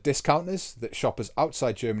 There are the discounters that shoppers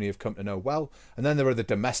outside Germany have come to know well, and then there are the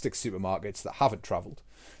domestic supermarkets that haven't travelled.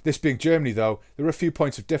 This being Germany, though, there are a few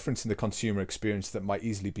points of difference in the consumer experience that might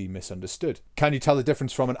easily be misunderstood. Can you tell the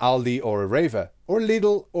difference from an Aldi or a Rewe? Or a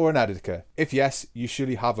Lidl or an Edeka? If yes, you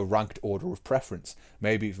surely have a ranked order of preference.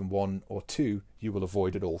 Maybe even one or two you will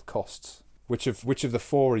avoid at all costs. Which of the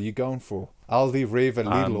four are you going for? Aldi, Rewe,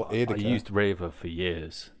 Lidl or Edeka? I used Rewe for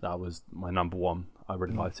years. That was my number one. I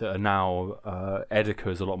really liked it. And now Edeka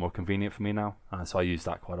is a lot more convenient for me now. So I use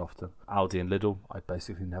that quite often. Aldi and Lidl, I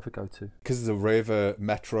basically never go to. Because there's a Rewe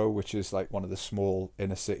Metro, which is like one of the small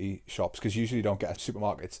inner city shops. Because usually you don't get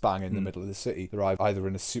supermarkets bang in the middle of the city. They're either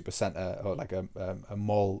in a super centre or like a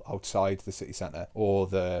mall outside the city centre, or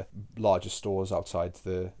the larger stores outside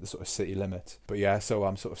the sort of city limit. But yeah, so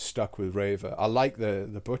I'm sort of stuck with Rewe. I like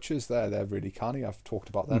the butchers there. They're really canny. I've talked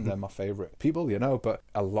about them. They're my favourite people, you know. But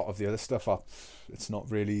a lot of the other stuff it's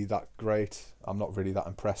not really that great. I'm not really that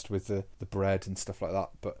impressed with the bread and stuff like that.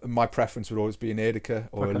 But my preference would always be an Edeka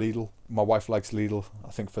or a Lidl. My wife likes Lidl,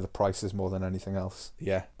 I think, for the prices more than anything else.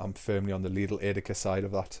 Yeah, I'm firmly on the Lidl Edeka side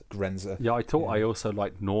of that Grenze. Yeah, I thought I also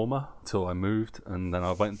liked Norma until I moved, and then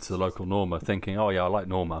I went to the local Norma thinking, oh yeah, I like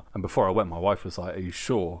Norma. And before I went, my wife was like, are you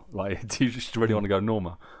sure? Like, do you just really want to go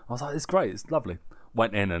Norma? I was like, it's great, it's lovely.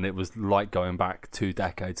 Went in and it was like going back 2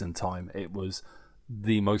 decades in time. It was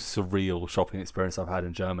the most surreal shopping experience I've had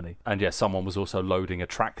in Germany. And yeah, someone was also loading a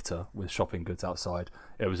tractor with shopping goods outside.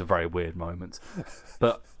 It was a very weird moment.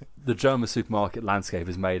 But the German supermarket landscape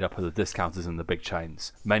is made up of the discounters and the big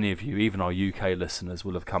chains. Many of you, even our UK listeners,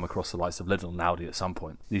 will have come across the likes of Lidl and Aldi at some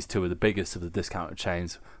point. These two are the biggest of the discounter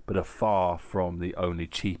chains, but are far from the only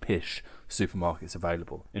cheapish supermarkets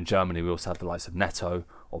available. In Germany, we also have the likes of Netto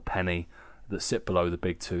or Penny, that sit below the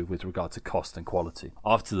big two with regard to cost and quality.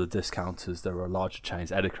 After the discounters, there are larger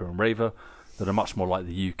chains, Edeka and Rewe, that are much more like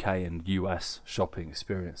the UK and US shopping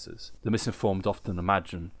experiences. The misinformed often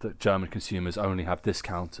imagine that German consumers only have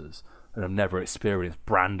discounters and have never experienced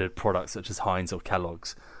branded products such as Heinz or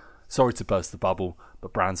Kellogg's. Sorry to burst the bubble,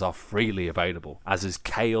 but brands are freely available, as is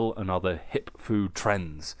kale and other hip food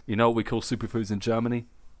trends. You know what we call superfoods in Germany?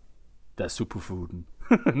 They're superfood.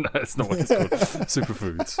 No, it's not what it's called.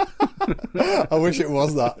 Superfoods. I wish it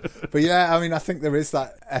was that. But yeah, I mean, I think there is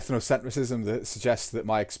that ethnocentrism that suggests that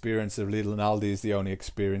my experience of Lidl and Aldi is the only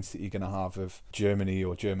experience that you're going to have of Germany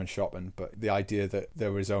or German shopping. But the idea that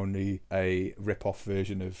there is only a rip-off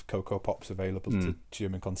version of Cocoa Pops available to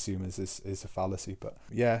German consumers is a fallacy. But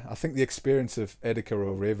yeah, I think the experience of Edeka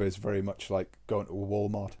or Rewe is very much like going to a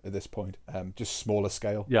Walmart at this point, just smaller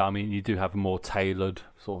scale. Yeah, I mean, you do have a more tailored,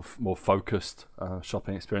 sort of more focused shopping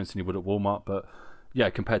experience than you would at Walmart, but yeah,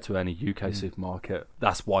 compared to any UK supermarket,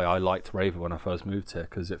 that's why I liked Rewe when I first moved here,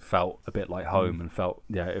 because it felt a bit like home and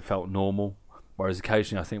it felt normal. Whereas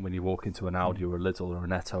occasionally I think when you walk into an Aldi or a Lidl or a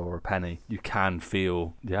Netto or a Penny, you can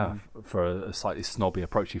feel, for a slightly snobby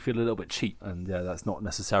approach, you feel a little bit cheap. And that's not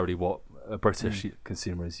necessarily what a British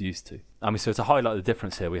consumer is used to. I mean, so to highlight the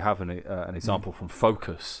difference here, we have an example from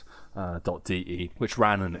Focus.de, which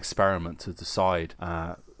ran an experiment to decide,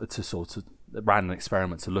 ran an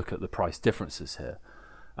experiment to look at the price differences here.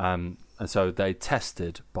 And so they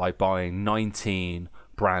tested by buying 19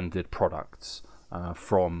 branded products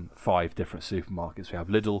from 5 different supermarkets. We have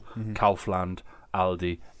Lidl, Kaufland,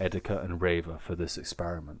 Aldi, Edeka and Rewe for this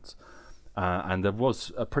experiment. And there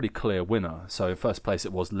was a pretty clear winner. So in first place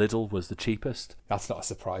it was Lidl was the cheapest. That's not a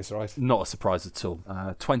surprise, right? Not a surprise at all.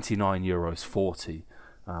 €29.40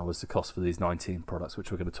 was the cost for these 19 products,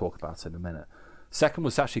 which we're going to talk about in a minute. Second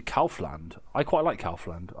was actually Kaufland. I quite like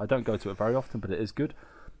Kaufland. I don't go to it very often, but it is good.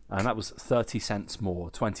 And that was 30 cents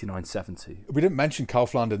more, $29.70. We didn't mention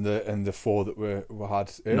Kaufland in the 4 that we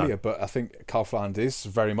had earlier, but I think Kaufland is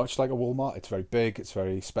very much like a Walmart. It's very big, it's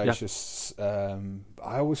very spacious. I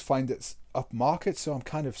always find it's upmarket, so I'm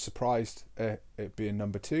kind of surprised it being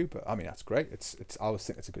number 2. But I mean, that's great. I always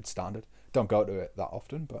think it's a good standard. Don't go to it that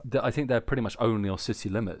often, but I think they're pretty much only on city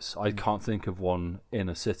limits. I can't think of one in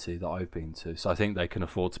a city that I've been to, so I think they can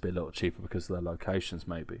afford to be a little cheaper because of their locations,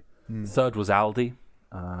 maybe. Third was Aldi.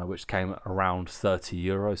 Which came around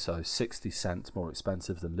 €30, so 60 cents more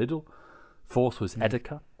expensive than Lidl. Fourth was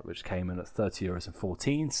Edeka, which came in at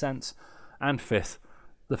 €30.14. And fifth,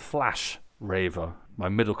 the Flash Rewe. My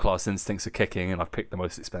middle class instincts are kicking, and I've picked the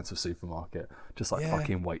most expensive supermarket, just like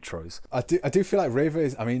fucking Waitrose. I do feel like Rewe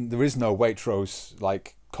is. I mean, there is no Waitrose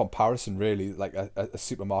like comparison really, like a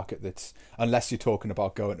supermarket that's, unless you're talking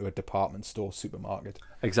about going to a department store supermarket.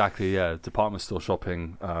 Exactly, yeah. Department store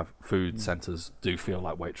shopping, food centres do feel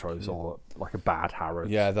like Waitrose or like a bad Harrods.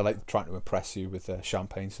 Yeah, they're like trying to impress you with their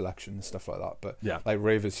champagne selection and stuff like that. But like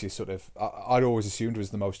Rewe's, you sort of, I'd always assumed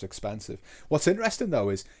was the most expensive. What's interesting though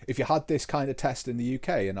is if you had this kind of test in the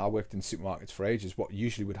UK, and I worked in supermarkets for ages, what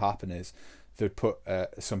usually would happen is they'd put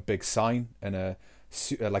some big sign in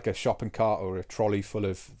like a shopping cart or a trolley full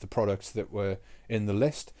of the products that were in the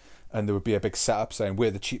list, and there would be a big setup saying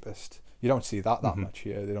we're the cheapest. You don't see that much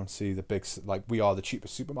here. They don't see the big, like, we are the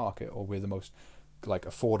cheapest supermarket, or we're the most like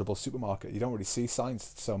affordable supermarket. You don't really see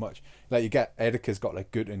signs so much. Like you get Edeka's got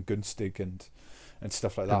like Good and Gunstig and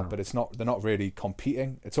stuff like that, but they're not really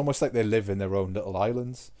competing. It's almost like they live in their own little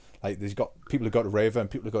islands. Like there's got people who go to Rewe and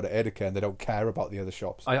people who go to Edeka, and they don't care about the other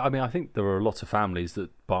shops. I mean, I think there are a lot of families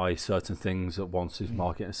that buy certain things at one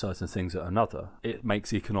supermarket and certain things at another. It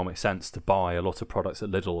makes economic sense to buy a lot of products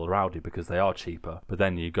at Lidl or Aldi because they are cheaper. But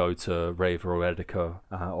then you go to Rewe or Edeka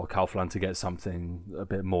or Kaufland to get something a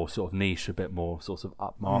bit more sort of niche, a bit more sort of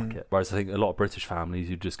upmarket. Whereas I think a lot of British families,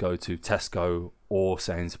 you just go to Tesco or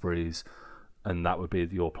Sainsbury's, and that would be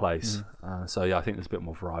your place. So yeah, I think there's a bit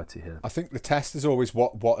more variety here. I think the test is always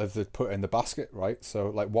what have they put in the basket, right? So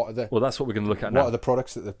like what are the... Well, that's what we're going to look at now. What are the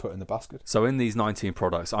products that they've put in the basket? So in these 19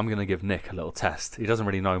 products, I'm going to give Nick a little test. He doesn't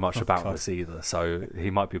really know much about this either, so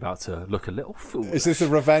he might be about to look a little foolish. Is this a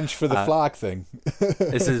revenge for the flag thing?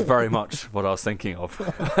 This is very much what I was thinking of.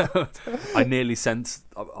 I nearly sent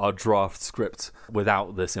our draft script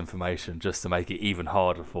without this information just to make it even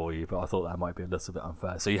harder for you, but I thought that might be a little bit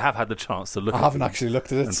unfair. So you have had the chance to look I at haven't actually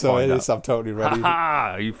looked at it, so it is. I'm totally ready.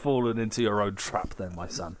 You've fallen into your own trap then, my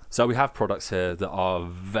son. So we have products here that are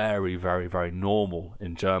very, very, very normal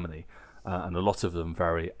in Germany, and a lot of them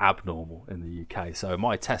very abnormal in the UK. So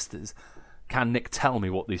my test is, can Nick tell me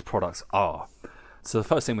what these products are? So the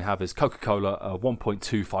first thing we have is Coca-Cola, a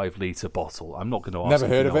 1.25 litre bottle. I'm not going to ask.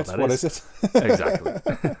 Never heard of it. What is it? Exactly.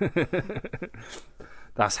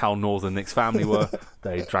 That's how northern Nick's family were.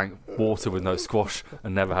 They drank water with no squash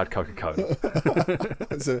and never had Coca-Cola.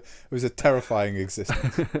 It was a terrifying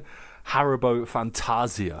existence. Haribo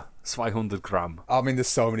Fantasia, 200 gram. I mean, there's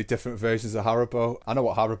so many different versions of Haribo. I know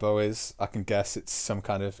what Haribo is. I can guess it's some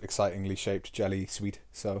kind of excitingly shaped jelly sweet.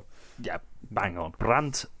 So yeah, bang on.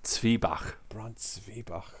 Brand Zwieback. Brand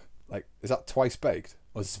Zwieback. Like, is that twice baked?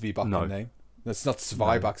 Or is Zwieback a name? It's not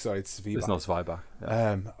Zwieback, no. Sorry, it's Zwieback. It's not Zwieback.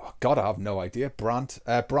 Yeah. God, I have no idea. Brand,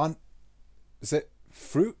 is it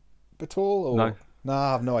fruit at all? Or? No,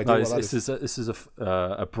 I have no idea. No, this is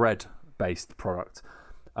a bread-based product.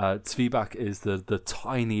 Zwieback is the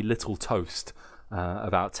tiny little toast,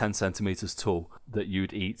 about 10 centimeters tall, that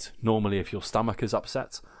you'd eat normally if your stomach is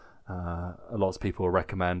upset. a lot of people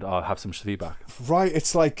recommend have some Zwieback. Right,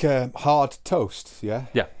 it's like hard toast, yeah?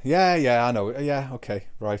 Yeah. Yeah, I know. Yeah, okay,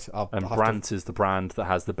 right. And Brandt is the brand that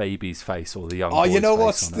has the baby's face or the young Oh, boy's you know face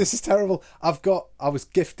what? on it. This is terrible. I was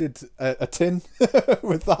gifted a tin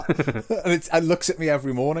with that, and it looks at me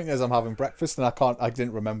every morning as I'm having breakfast, and I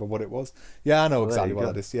didn't remember what it was. Yeah, I know exactly what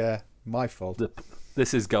that is. Yeah, my fault.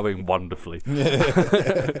 This is going wonderfully.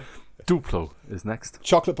 Duplo is next.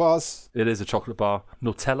 Chocolate bars. It is a chocolate bar.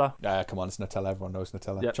 Nutella. Yeah, come on, it's Nutella. Everyone knows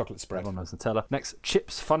Nutella. Yep. Chocolate spread. Everyone knows Nutella. Next,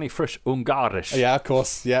 chips Funny Frisch Ungarisch. Yeah, of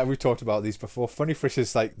course. Yeah, we've talked about these before. Funny Frisch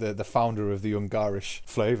is like the founder of the Ungarisch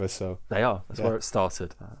flavour, so... They are. That's where it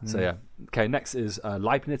started. So yeah. Okay, next is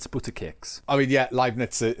Leibniz Butterkeks. I mean, yeah,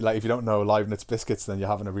 Leibniz, like if you don't know Leibniz biscuits, then you're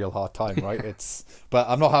having a real hard time, right? But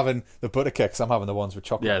I'm not having the Butterkeks, I'm having the ones with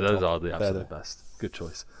chocolate. Yeah, on those top. are the absolute best. Good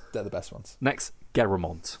choice. They're the best ones. Next,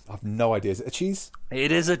 Garamond. I have no idea. Is it a cheese?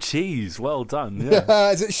 It is a cheese. Well done.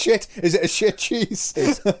 Yeah. Is it shit? Is it a shit cheese?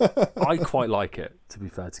 I quite like it, to be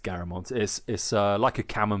fair to Garamond. It's like a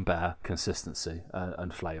camembert consistency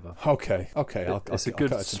and flavour. Okay. It's a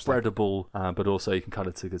good spreadable, but also you can cut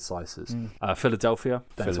it to good slices. Philadelphia.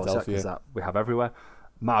 Because that we have everywhere.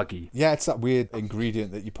 Maggi. Yeah, it's that weird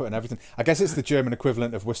ingredient that you put in everything. I guess it's the German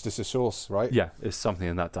equivalent of Worcestershire sauce, right? Yeah, it's something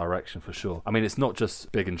in that direction for sure. I mean, it's not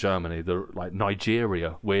just big in Germany.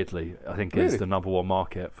 Nigeria, weirdly, I think is the number one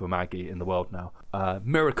market for Maggi in the world now.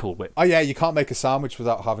 Miracle Whip. Oh yeah, you can't make a sandwich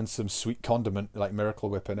without having some sweet condiment like Miracle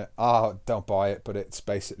Whip in it. Don't buy it, but it's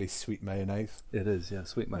basically sweet mayonnaise. It is, yeah,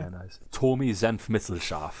 sweet mayonnaise. Tormi Senf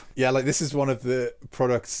Mittelscharf. Yeah, like this is one of the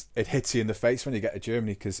products, it hits you in the face when you get to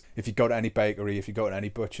Germany, because if you go to any bakery, if you go to any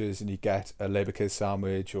butchers and you get a Leberkäse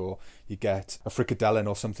sandwich or you get a frikadellen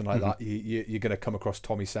or something like that, you're going to come across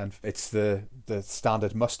Tommy Senf. It's the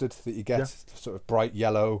standard mustard that you get, sort of bright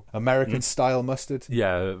yellow American style mustard.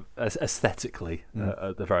 Yeah, aesthetically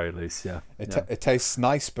at the very least. Yeah, it tastes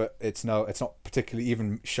nice, but it's not particularly,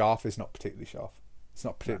 even Scharf is not particularly sharp. It's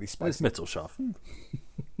not particularly spicy. It's Mittelscharf.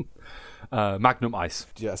 Magnum Ice.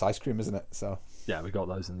 Yeah, it's ice cream, isn't it? So yeah, we got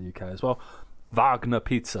those in the UK as well. Wagner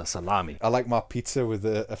Pizza Salami. I like my pizza with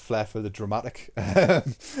a flair for the dramatic. Yeah,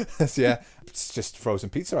 it's just frozen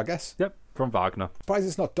pizza, I guess. Yep, from Wagner. Surprised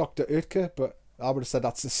it's not Dr. Oetker, but I would have said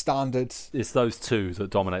that's the standard. It's those two that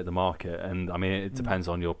dominate the market, and I mean it depends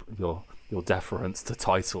on your deference to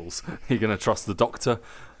titles. You're going to trust the Doctor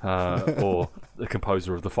or the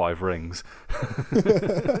composer of the Five Rings.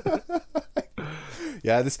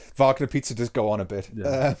 Yeah, this Wagner pizza does go on a bit.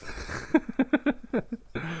 Yeah.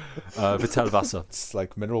 Vitellwasser. It's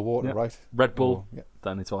like mineral water, right? Red Bull.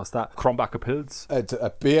 Don't need to ask that. Krombacher Pils. A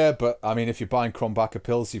beer, but I mean, if you're buying Krombacher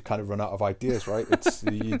Pils, you've kind of run out of ideas, right? It's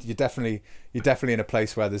you're definitely in a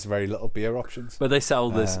place where there's very little beer options. But they sell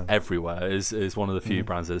this everywhere. Is one of the few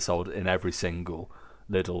brands that is sold in every single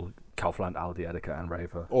Lidl, Kaufland, Aldi, Edeka, and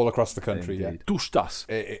Raver. All across the country, Indeed. Yeah. Duschdas.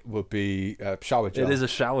 It would be shower gel. It is a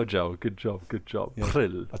shower gel. Good job. Yeah.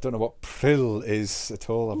 Prill. I don't know what Prill is at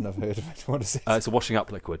all. I've never heard of it. What is it? It's a washing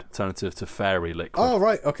up liquid, alternative to Fairy liquid. Oh,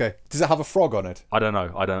 right. Okay. Does it have a frog on it? I don't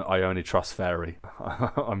know. I only trust Fairy.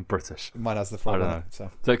 I'm British. Mine has the frog on it.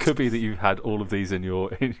 So it could be that you've had all of these in your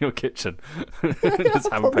kitchen.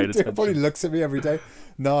 Just haven't paid attention. It probably looks at me every day.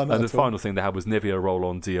 No, not And the at all. final thing they had was Nivea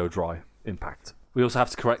Roll-On Deo Dry Impact. We also have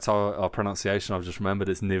to correct our pronunciation. I've just remembered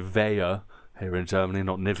it's Nivea here in Germany,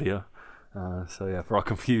 not Nivea. So yeah, for our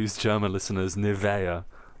confused German listeners, Nivea.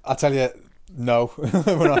 I tell you, no,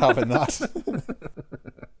 we're not having that.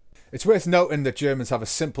 It's worth noting that Germans have a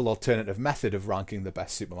simple alternative method of ranking the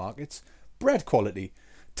best supermarkets: bread quality.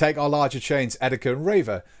 Take our larger chains, Edeka and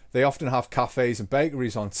Raver. They often have cafes and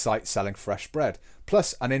bakeries on site selling fresh bread,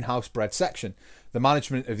 plus an in-house bread section. The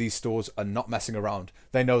management of these stores are not messing around.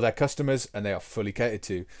 They know their customers and they are fully catered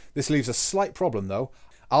to. This leaves a slight problem though.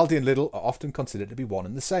 Aldi and Lidl are often considered to be one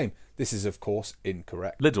and the same. This is of course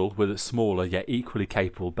incorrect. Lidl, with its smaller yet equally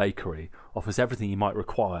capable bakery, offers everything you might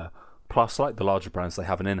require. Plus, like the larger brands, they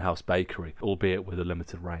have an in-house bakery, albeit with a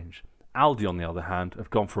limited range. Aldi, on the other hand, have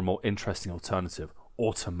gone for a more interesting alternative: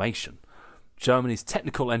 automation. Germany's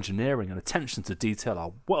technical engineering and attention to detail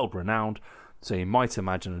are world-renowned, so you might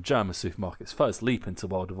imagine a German supermarket's first leap into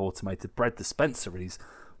the world of automated bread dispensaries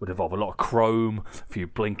would involve a lot of chrome, a few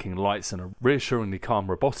blinking lights, and a reassuringly calm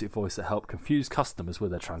robotic voice that help confuse customers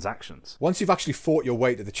with their transactions. Once you've actually fought your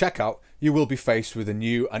way to the checkout, you will be faced with a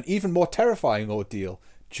new and even more terrifying ordeal: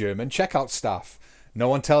 German checkout staff. No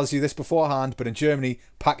one tells you this beforehand, but in Germany,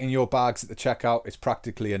 packing your bags at the checkout is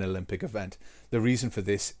practically an Olympic event. The reason for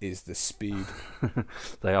this is the speed.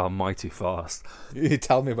 They are mighty fast. You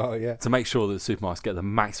tell me about it, yeah. To make sure that supermarkets get the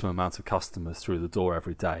maximum amount of customers through the door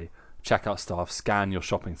every day, checkout staff scan your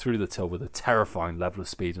shopping through the till with a terrifying level of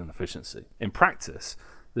speed and efficiency. In practice,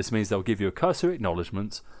 this means they'll give you a cursory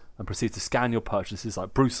acknowledgement and proceed to scan your purchases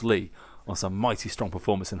like Bruce Lee on some mighty strong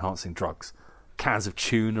performance-enhancing drugs. Cans of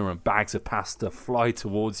tuna and bags of pasta fly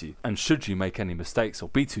towards you, and should you make any mistakes or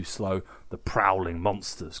be too slow, the prowling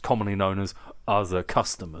monsters, commonly known as other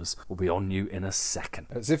customers, will be on you in a second.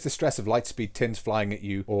 As if the stress of lightspeed tins flying at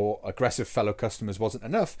you or aggressive fellow customers wasn't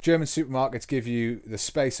enough, German supermarkets give you the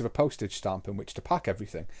space of a postage stamp in which to pack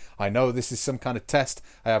everything. I know this is some kind of test.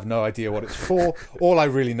 I have no idea what it's for. All I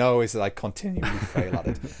really know is that I continually fail at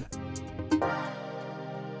it.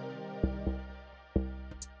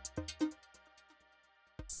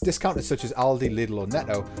 Discounters such as Aldi, Lidl or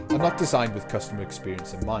Netto are not designed with customer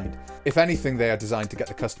experience in mind. If anything, they are designed to get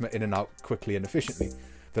the customer in and out quickly and efficiently.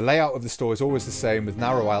 The layout of the store is always the same, with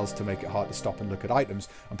narrow aisles to make it hard to stop and look at items,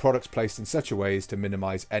 and products placed in such a way as to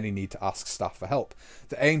minimise any need to ask staff for help.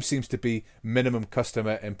 The aim seems to be minimum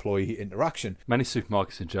customer-employee interaction. Many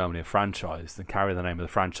supermarkets in Germany are franchised and carry the name of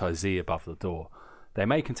the franchisee above the door. They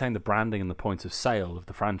may contain the branding and the point of sale of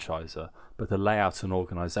the franchiser, but the layout and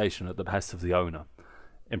organisation at the behest of the owner.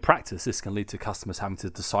 In practice, this can lead to customers having to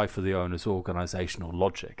decipher the owner's organisational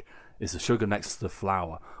logic. Is the sugar next to the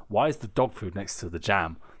flour? Why is the dog food next to the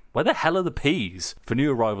jam? Where the hell are the peas? For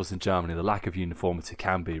new arrivals in Germany, the lack of uniformity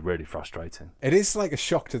can be really frustrating. It is like a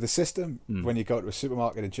shock to the system when you go to a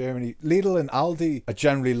supermarket in Germany. Lidl and Aldi are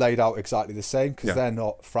generally laid out exactly the same because they're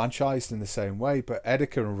not franchised in the same way. But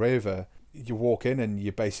Edeka and Rewe, you walk in and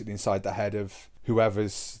you're basically inside the head of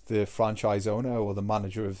whoever's the franchise owner or the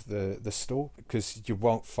manager of the store, because you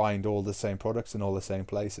won't find all the same products in all the same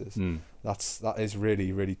places. That is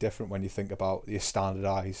really, really different when you think about your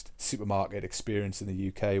standardized supermarket experience in the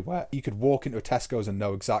UK, where you could walk into a Tesco's and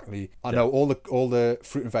know exactly, I know all the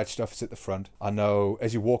fruit and veg stuff is at the front. I know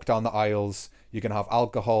as you walk down the aisles, you're going to have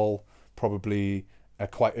alcohol probably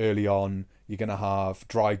quite early on. You're going to have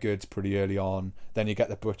dry goods pretty early on. Then you get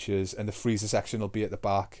the butchers, and the freezer section will be at the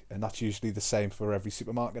back. And that's usually the same for every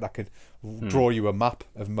supermarket. I could draw you a map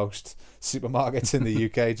of most supermarkets in the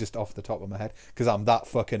UK just off the top of my head, because I'm that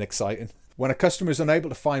fucking excited. When a customer is unable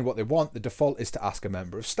to find what they want, the default is to ask a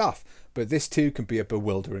member of staff. But this too can be a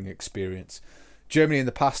bewildering experience. Germany in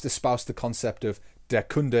the past espoused the concept of Der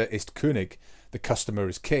Kunde ist König, the customer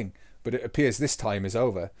is king. But it appears this time is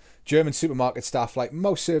over. German supermarket staff, like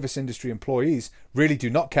most service industry employees, really do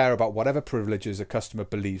not care about whatever privileges a customer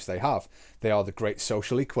believes they have. They are the great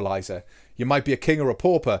social equalizer. You might be a king or a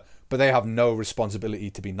pauper, but they have no responsibility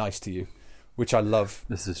to be nice to you, which I love.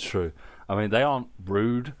 This is true. I mean, they aren't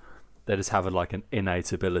rude. They just have an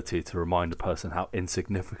innate ability to remind a person how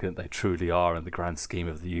insignificant they truly are in the grand scheme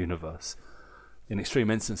of the universe. In extreme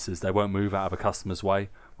instances, they won't move out of a customer's way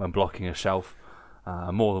when blocking a shelf.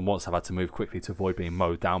 More than once I've had to move quickly to avoid being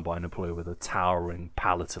mowed down by an employee with a towering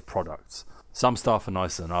pallet of products. Some staff are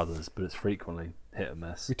nicer than others, but it's frequently hit and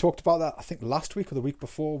miss. We talked about that, I think, last week or the week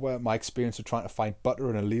before, where my experience of trying to find butter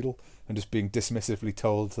in a Lidl and just being dismissively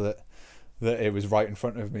told that it was right in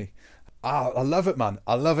front of me. I love it, man.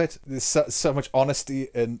 I love it. There's so much honesty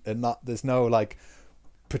in that. There's no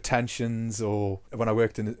pretensions. Or when I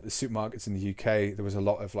worked in the supermarkets in the UK, there was a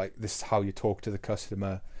lot of this is how you talk to the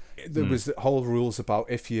customer. There was the whole rules about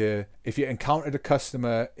if you encountered a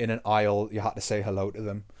customer in an aisle, you had to say hello to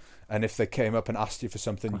them, and if they came up and asked you for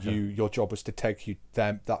something, your job was to take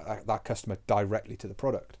that customer directly to the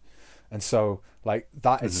product. And so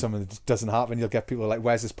that is something that doesn't happen. You'll get people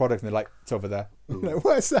where's this product, and they're like, it's over there.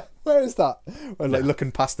 Where's that? Where is that? Or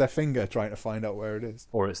looking past their finger trying to find out where it is,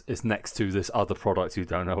 or it's next to this other product you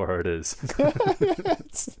don't know where it is.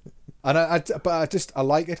 And I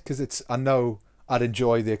like it because I know I'd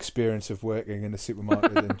enjoy the experience of working in a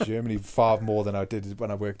supermarket in Germany far more than I did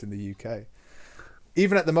when I worked in the UK.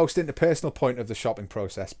 Even at the most interpersonal point of the shopping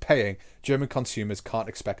process, paying, German consumers can't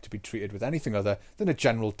expect to be treated with anything other than a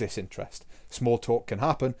general disinterest. Small talk can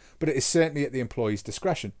happen, but it is certainly at the employee's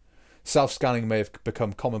discretion. Self-scanning may have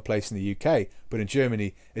become commonplace in the UK, but in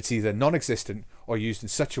Germany it's either non-existent or used in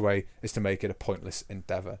such a way as to make it a pointless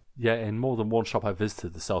endeavour. Yeah, in more than one shop I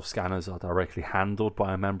visited, the self-scanners are directly handled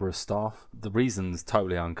by a member of staff. The reason's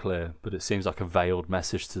totally unclear, but it seems like a veiled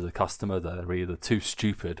message to the customer that they're either too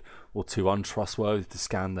stupid or too untrustworthy to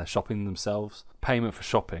scan their shopping themselves. Payment for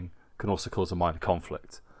shopping can also cause a minor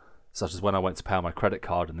conflict, such as when I went to pay on my credit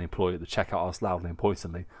card and the employee at the checkout asked loudly and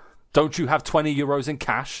pointedly, Don't you have 20 euros in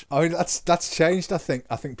cash? I mean, that's changed. I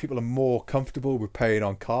think people are more comfortable with paying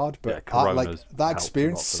on card, but Corona's that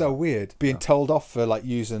experience is so weird. Being told off for like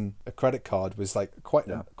using a credit card was like quite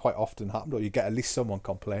often happened, or you get at least someone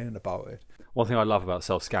complaining about it. One thing I love about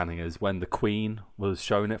self-scanning is when the Queen was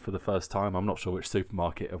showing it for the first time. I'm not sure which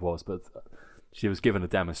supermarket it was, but she was given a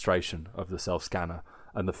demonstration of the self-scanner,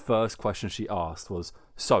 and the first question she asked was,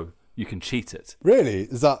 "So you can cheat it?" Really?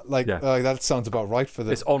 Is that like that sounds about right for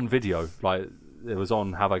the... It's on video. Like, it was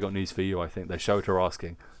on Have I Got News For You, I think. They showed her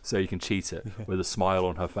asking, "So you can cheat it?" with a smile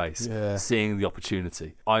on her face, seeing the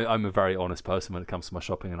opportunity. I'm a very honest person when it comes to my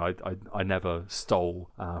shopping, and I never stole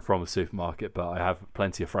from a supermarket, but I have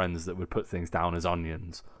plenty of friends that would put things down as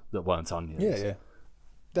onions that weren't onions. Yeah.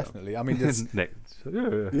 Definitely. I mean, Nick.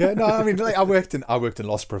 No. I mean, like I worked in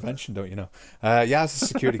loss prevention, don't you know? As a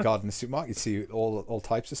security guard in the supermarket, you'd see all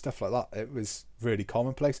types of stuff like that. It was really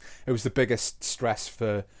commonplace. It was the biggest stress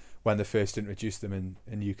for when they first introduced them in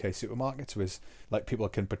UK supermarkets, was like people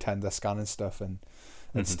can pretend they're scanning stuff and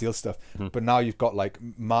steal stuff. But now you've got like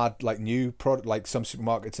mad like new product, like some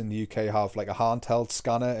supermarkets in the UK have like a handheld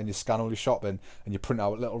scanner, and you scan all your shopping and you print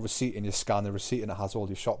out a little receipt and you scan the receipt and it has all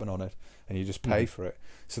your shopping on it and you just pay for it.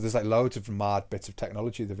 So there's like loads of mad bits of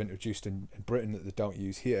technology they've introduced in Britain that they don't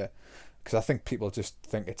use here, because I think people just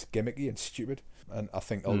think it's gimmicky and stupid. And I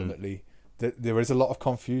think ultimately there is a lot of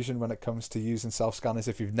confusion when it comes to using self-scanners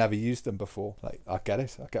if you've never used them before. Like, I get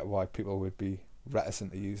it. I get why people would be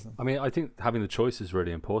reticent to use them. I mean, I think having the choice is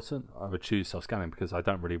really important. I would choose self-scanning because I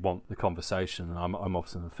don't really want the conversation. I'm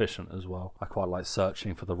often efficient as well. I quite like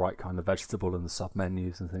searching for the right kind of vegetable in the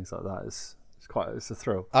sub-menus and things like that. It's a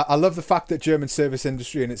thrill. I love the fact that German service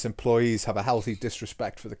industry and its employees have a healthy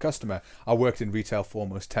disrespect for the customer. I worked in retail for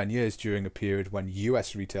almost 10 years during a period when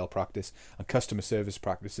US retail practice and customer service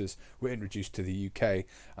practices were introduced to the UK,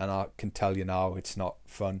 and I can tell you now it's not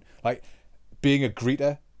fun. Like, being a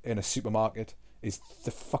greeter in a supermarket is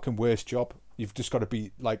the fucking worst job. You've just got to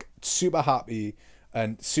be like super happy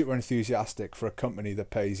and super enthusiastic for a company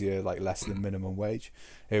that pays you like less than minimum wage.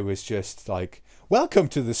 It was just like, welcome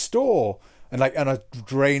to the store. And like on a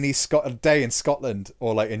rainy day in Scotland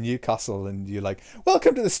or like in Newcastle, and you're like,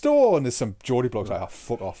 welcome to the store, and there's some Geordie blokes like, oh,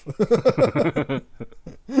 fuck off.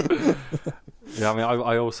 Yeah, I mean,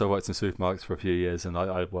 I also worked in supermarkets for a few years, and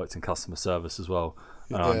I worked in customer service as well.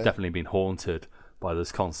 And I've definitely been haunted by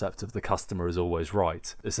this concept of the customer is always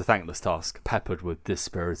right. It's a thankless task, peppered with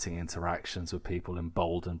dispiriting interactions with people,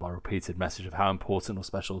 emboldened by repeated message of how important or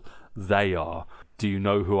special they are. Do you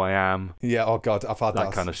know who I am? Yeah, oh God, I've had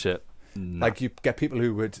that kind of shit. No. Like, you get people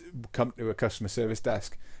who would come to a customer service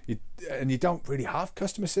desk, and you don't really have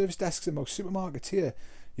customer service desks in most supermarkets here.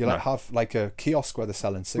 You have like a kiosk where they're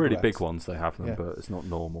selling cigarettes. Really big ones they have them, but it's not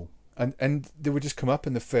normal. And they would just come up,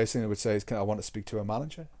 and the first thing they would say is, I want to speak to a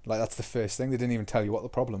manager. Like, that's the first thing. They didn't even tell you what the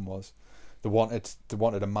problem was. They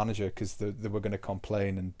wanted a manager because they were going to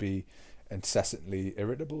complain and be incessantly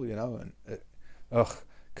irritable, you know. And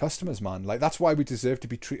customers, man. Like, that's why we deserve to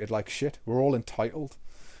be treated like shit. We're all entitled.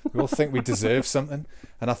 We all think we deserve something,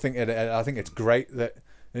 and I think it's great that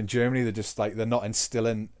in Germany they're not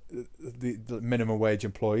instilling the minimum wage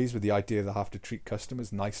employees with the idea they have to treat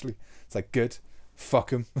customers nicely. It's like, good, fuck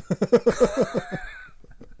them.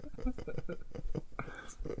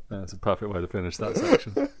 That's a perfect way to finish that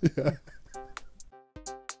section. Yeah.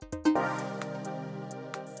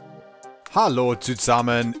 Hallo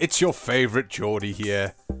zusammen, it's your favourite Geordie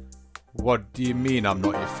here. What do you mean I'm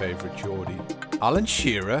not your favourite Geordie? Alan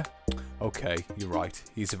Shearer? Okay, you're right.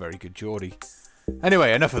 He's a very good Geordie.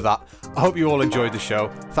 Anyway, enough of that. I hope you all enjoyed the show.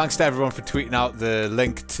 Thanks to everyone for tweeting out the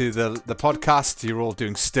link to the podcast. You're all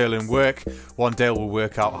doing sterling work. One day we'll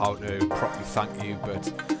work out how to properly thank you,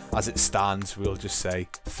 but as it stands, we'll just say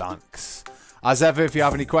thanks. As ever, if you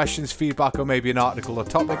have any questions, feedback, or maybe an article or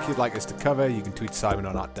topic you'd like us to cover, you can tweet Simon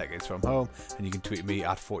on @decadesfromhome, and you can tweet me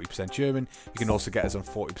at 40%German. You can also get us on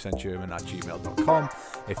 40%German@gmail.com.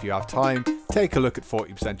 If you have time, take a look at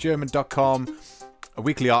 40%German.com.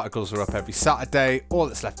 Weekly articles are up every Saturday. All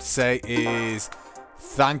that's left to say is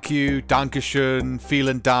thank you, Dankeschön,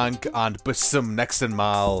 vielen Dank, and bis zum nächsten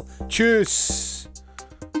Mal. Tschüss!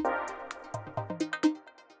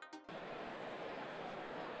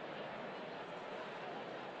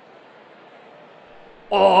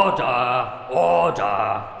 Order!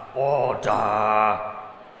 Order! Order!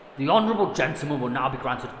 The Honourable Gentleman will now be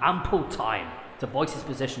granted ample time to voice his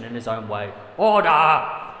position in his own way. Order!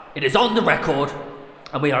 It is on the record,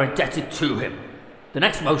 and we are indebted to him. The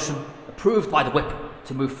next motion, approved by the Whip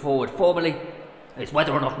to move forward formally, is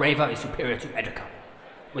whether or not Raver is superior to Edeka.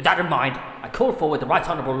 With that in mind, I call forward the Right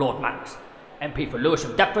Honourable Lord Manners, MP for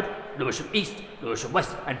Lewisham Deptford, Lewisham East, Lewisham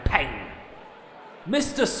West, and Peng.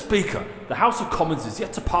 Mr. Speaker, the House of Commons is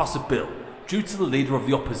yet to pass a bill due to the Leader of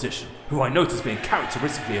the Opposition, who I note as being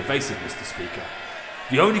characteristically evasive, Mr. Speaker.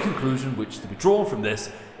 The only conclusion which is to be drawn from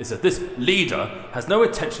this is that this leader has no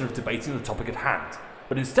intention of debating the topic at hand,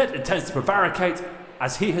 but instead intends to prevaricate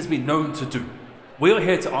as he has been known to do. We are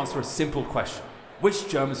here to answer a simple question. Which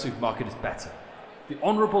German supermarket is better? The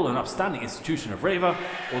honourable and upstanding institution of Rewe,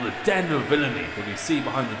 or the den of villainy that we see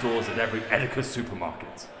behind the doors at every Edeka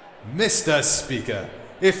supermarket? Mr. Speaker,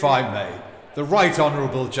 if I may, the right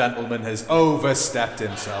honourable gentleman has overstepped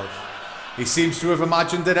himself. He seems to have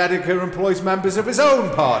imagined that Edeka employs members of his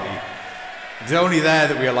own party. It's only there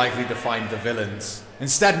that we are likely to find the villains.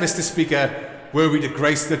 Instead, Mr. Speaker, were we to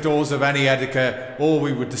grace the doors of any Edeka, all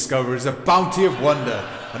we would discover is a bounty of wonder,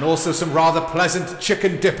 and also some rather pleasant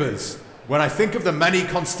chicken dippers. When I think of the many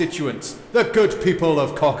constituents, the good people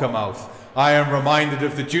of Cockermouth, I am reminded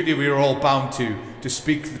of the duty we are all bound to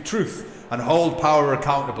speak the truth and hold power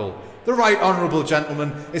accountable. The right honourable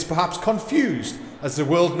gentleman is perhaps confused, as the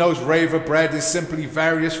world knows Rewe bread is simply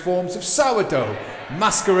various forms of sourdough,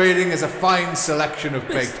 masquerading as a fine selection of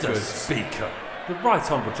baked Mr. goods. Speaker, the right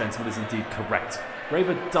honourable gentleman is indeed correct.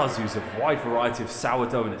 Rewe does use a wide variety of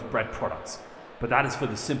sourdough in its bread products, but that is for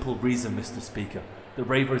the simple reason, Mr. Speaker, that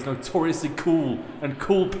Rewe is notoriously cool and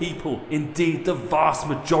cool people. Indeed, the vast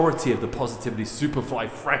majority of the Positively Superfly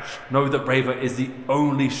Fresh know that Rewe is the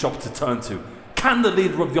only shop to turn to. Can the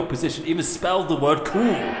Leader of the Opposition even spell the word cool?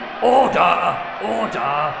 Order!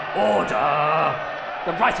 Order! Order!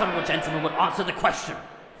 The right honourable gentleman will answer the question.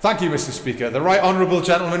 Thank you, Mr. Speaker. The right honourable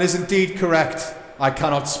gentleman is indeed correct. I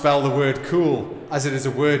cannot spell the word cool, as it is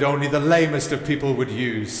a word only the lamest of people would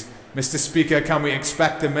use. Mr. Speaker, can we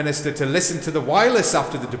expect the Minister to listen to the wireless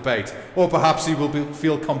after the debate? Or perhaps he will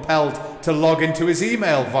feel compelled to log into his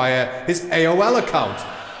email via his AOL account?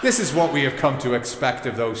 This is what we have come to expect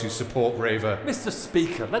of those who support Rewe. Mr.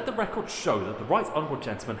 Speaker, let the record show that the right honourable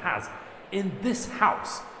gentleman has, in this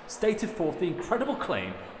House, stated forth the incredible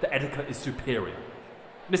claim that Edeka is superior.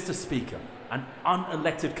 Mr. Speaker, an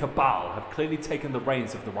unelected cabal have clearly taken the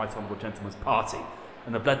reins of the right honourable gentleman's party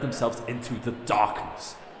and have led themselves into the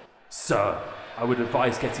darkness. Sir, I would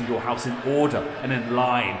advise getting your house in order and in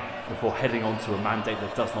line before heading on to a mandate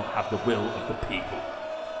that does not have the will of the people.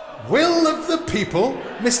 Will of the people?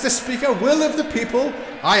 Mr. Speaker, will of the people?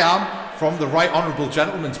 I am, from the right honourable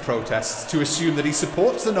gentleman's protests, to assume that he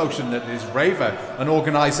supports the notion that it is Rewe, an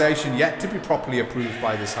organisation yet to be properly approved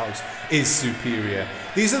by this House, is superior.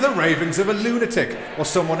 These are the ravings of a lunatic, or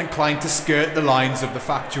someone inclined to skirt the lines of the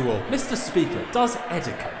factual. Mr. Speaker, does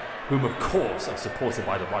Edeka, whom of course are supported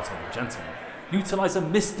by the right honourable gentleman, utilise a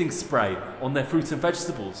misting spray on their fruits and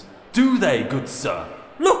vegetables? Do they, good sir?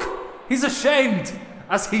 Look, he's ashamed,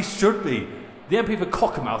 as he should be. The MP for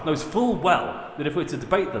Cockermouth knows full well that if we're to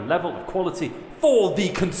debate the level of quality for the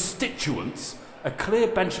constituents, a clear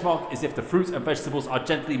benchmark is if the fruits and vegetables are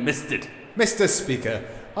gently misted. Mr. Speaker,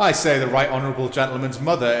 I say the right honourable gentleman's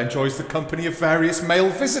mother enjoys the company of various male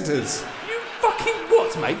visitors. You fucking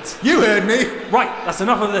what, mate? You heard me! Right, that's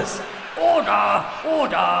enough of this. Order!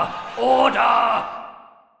 Order! Order!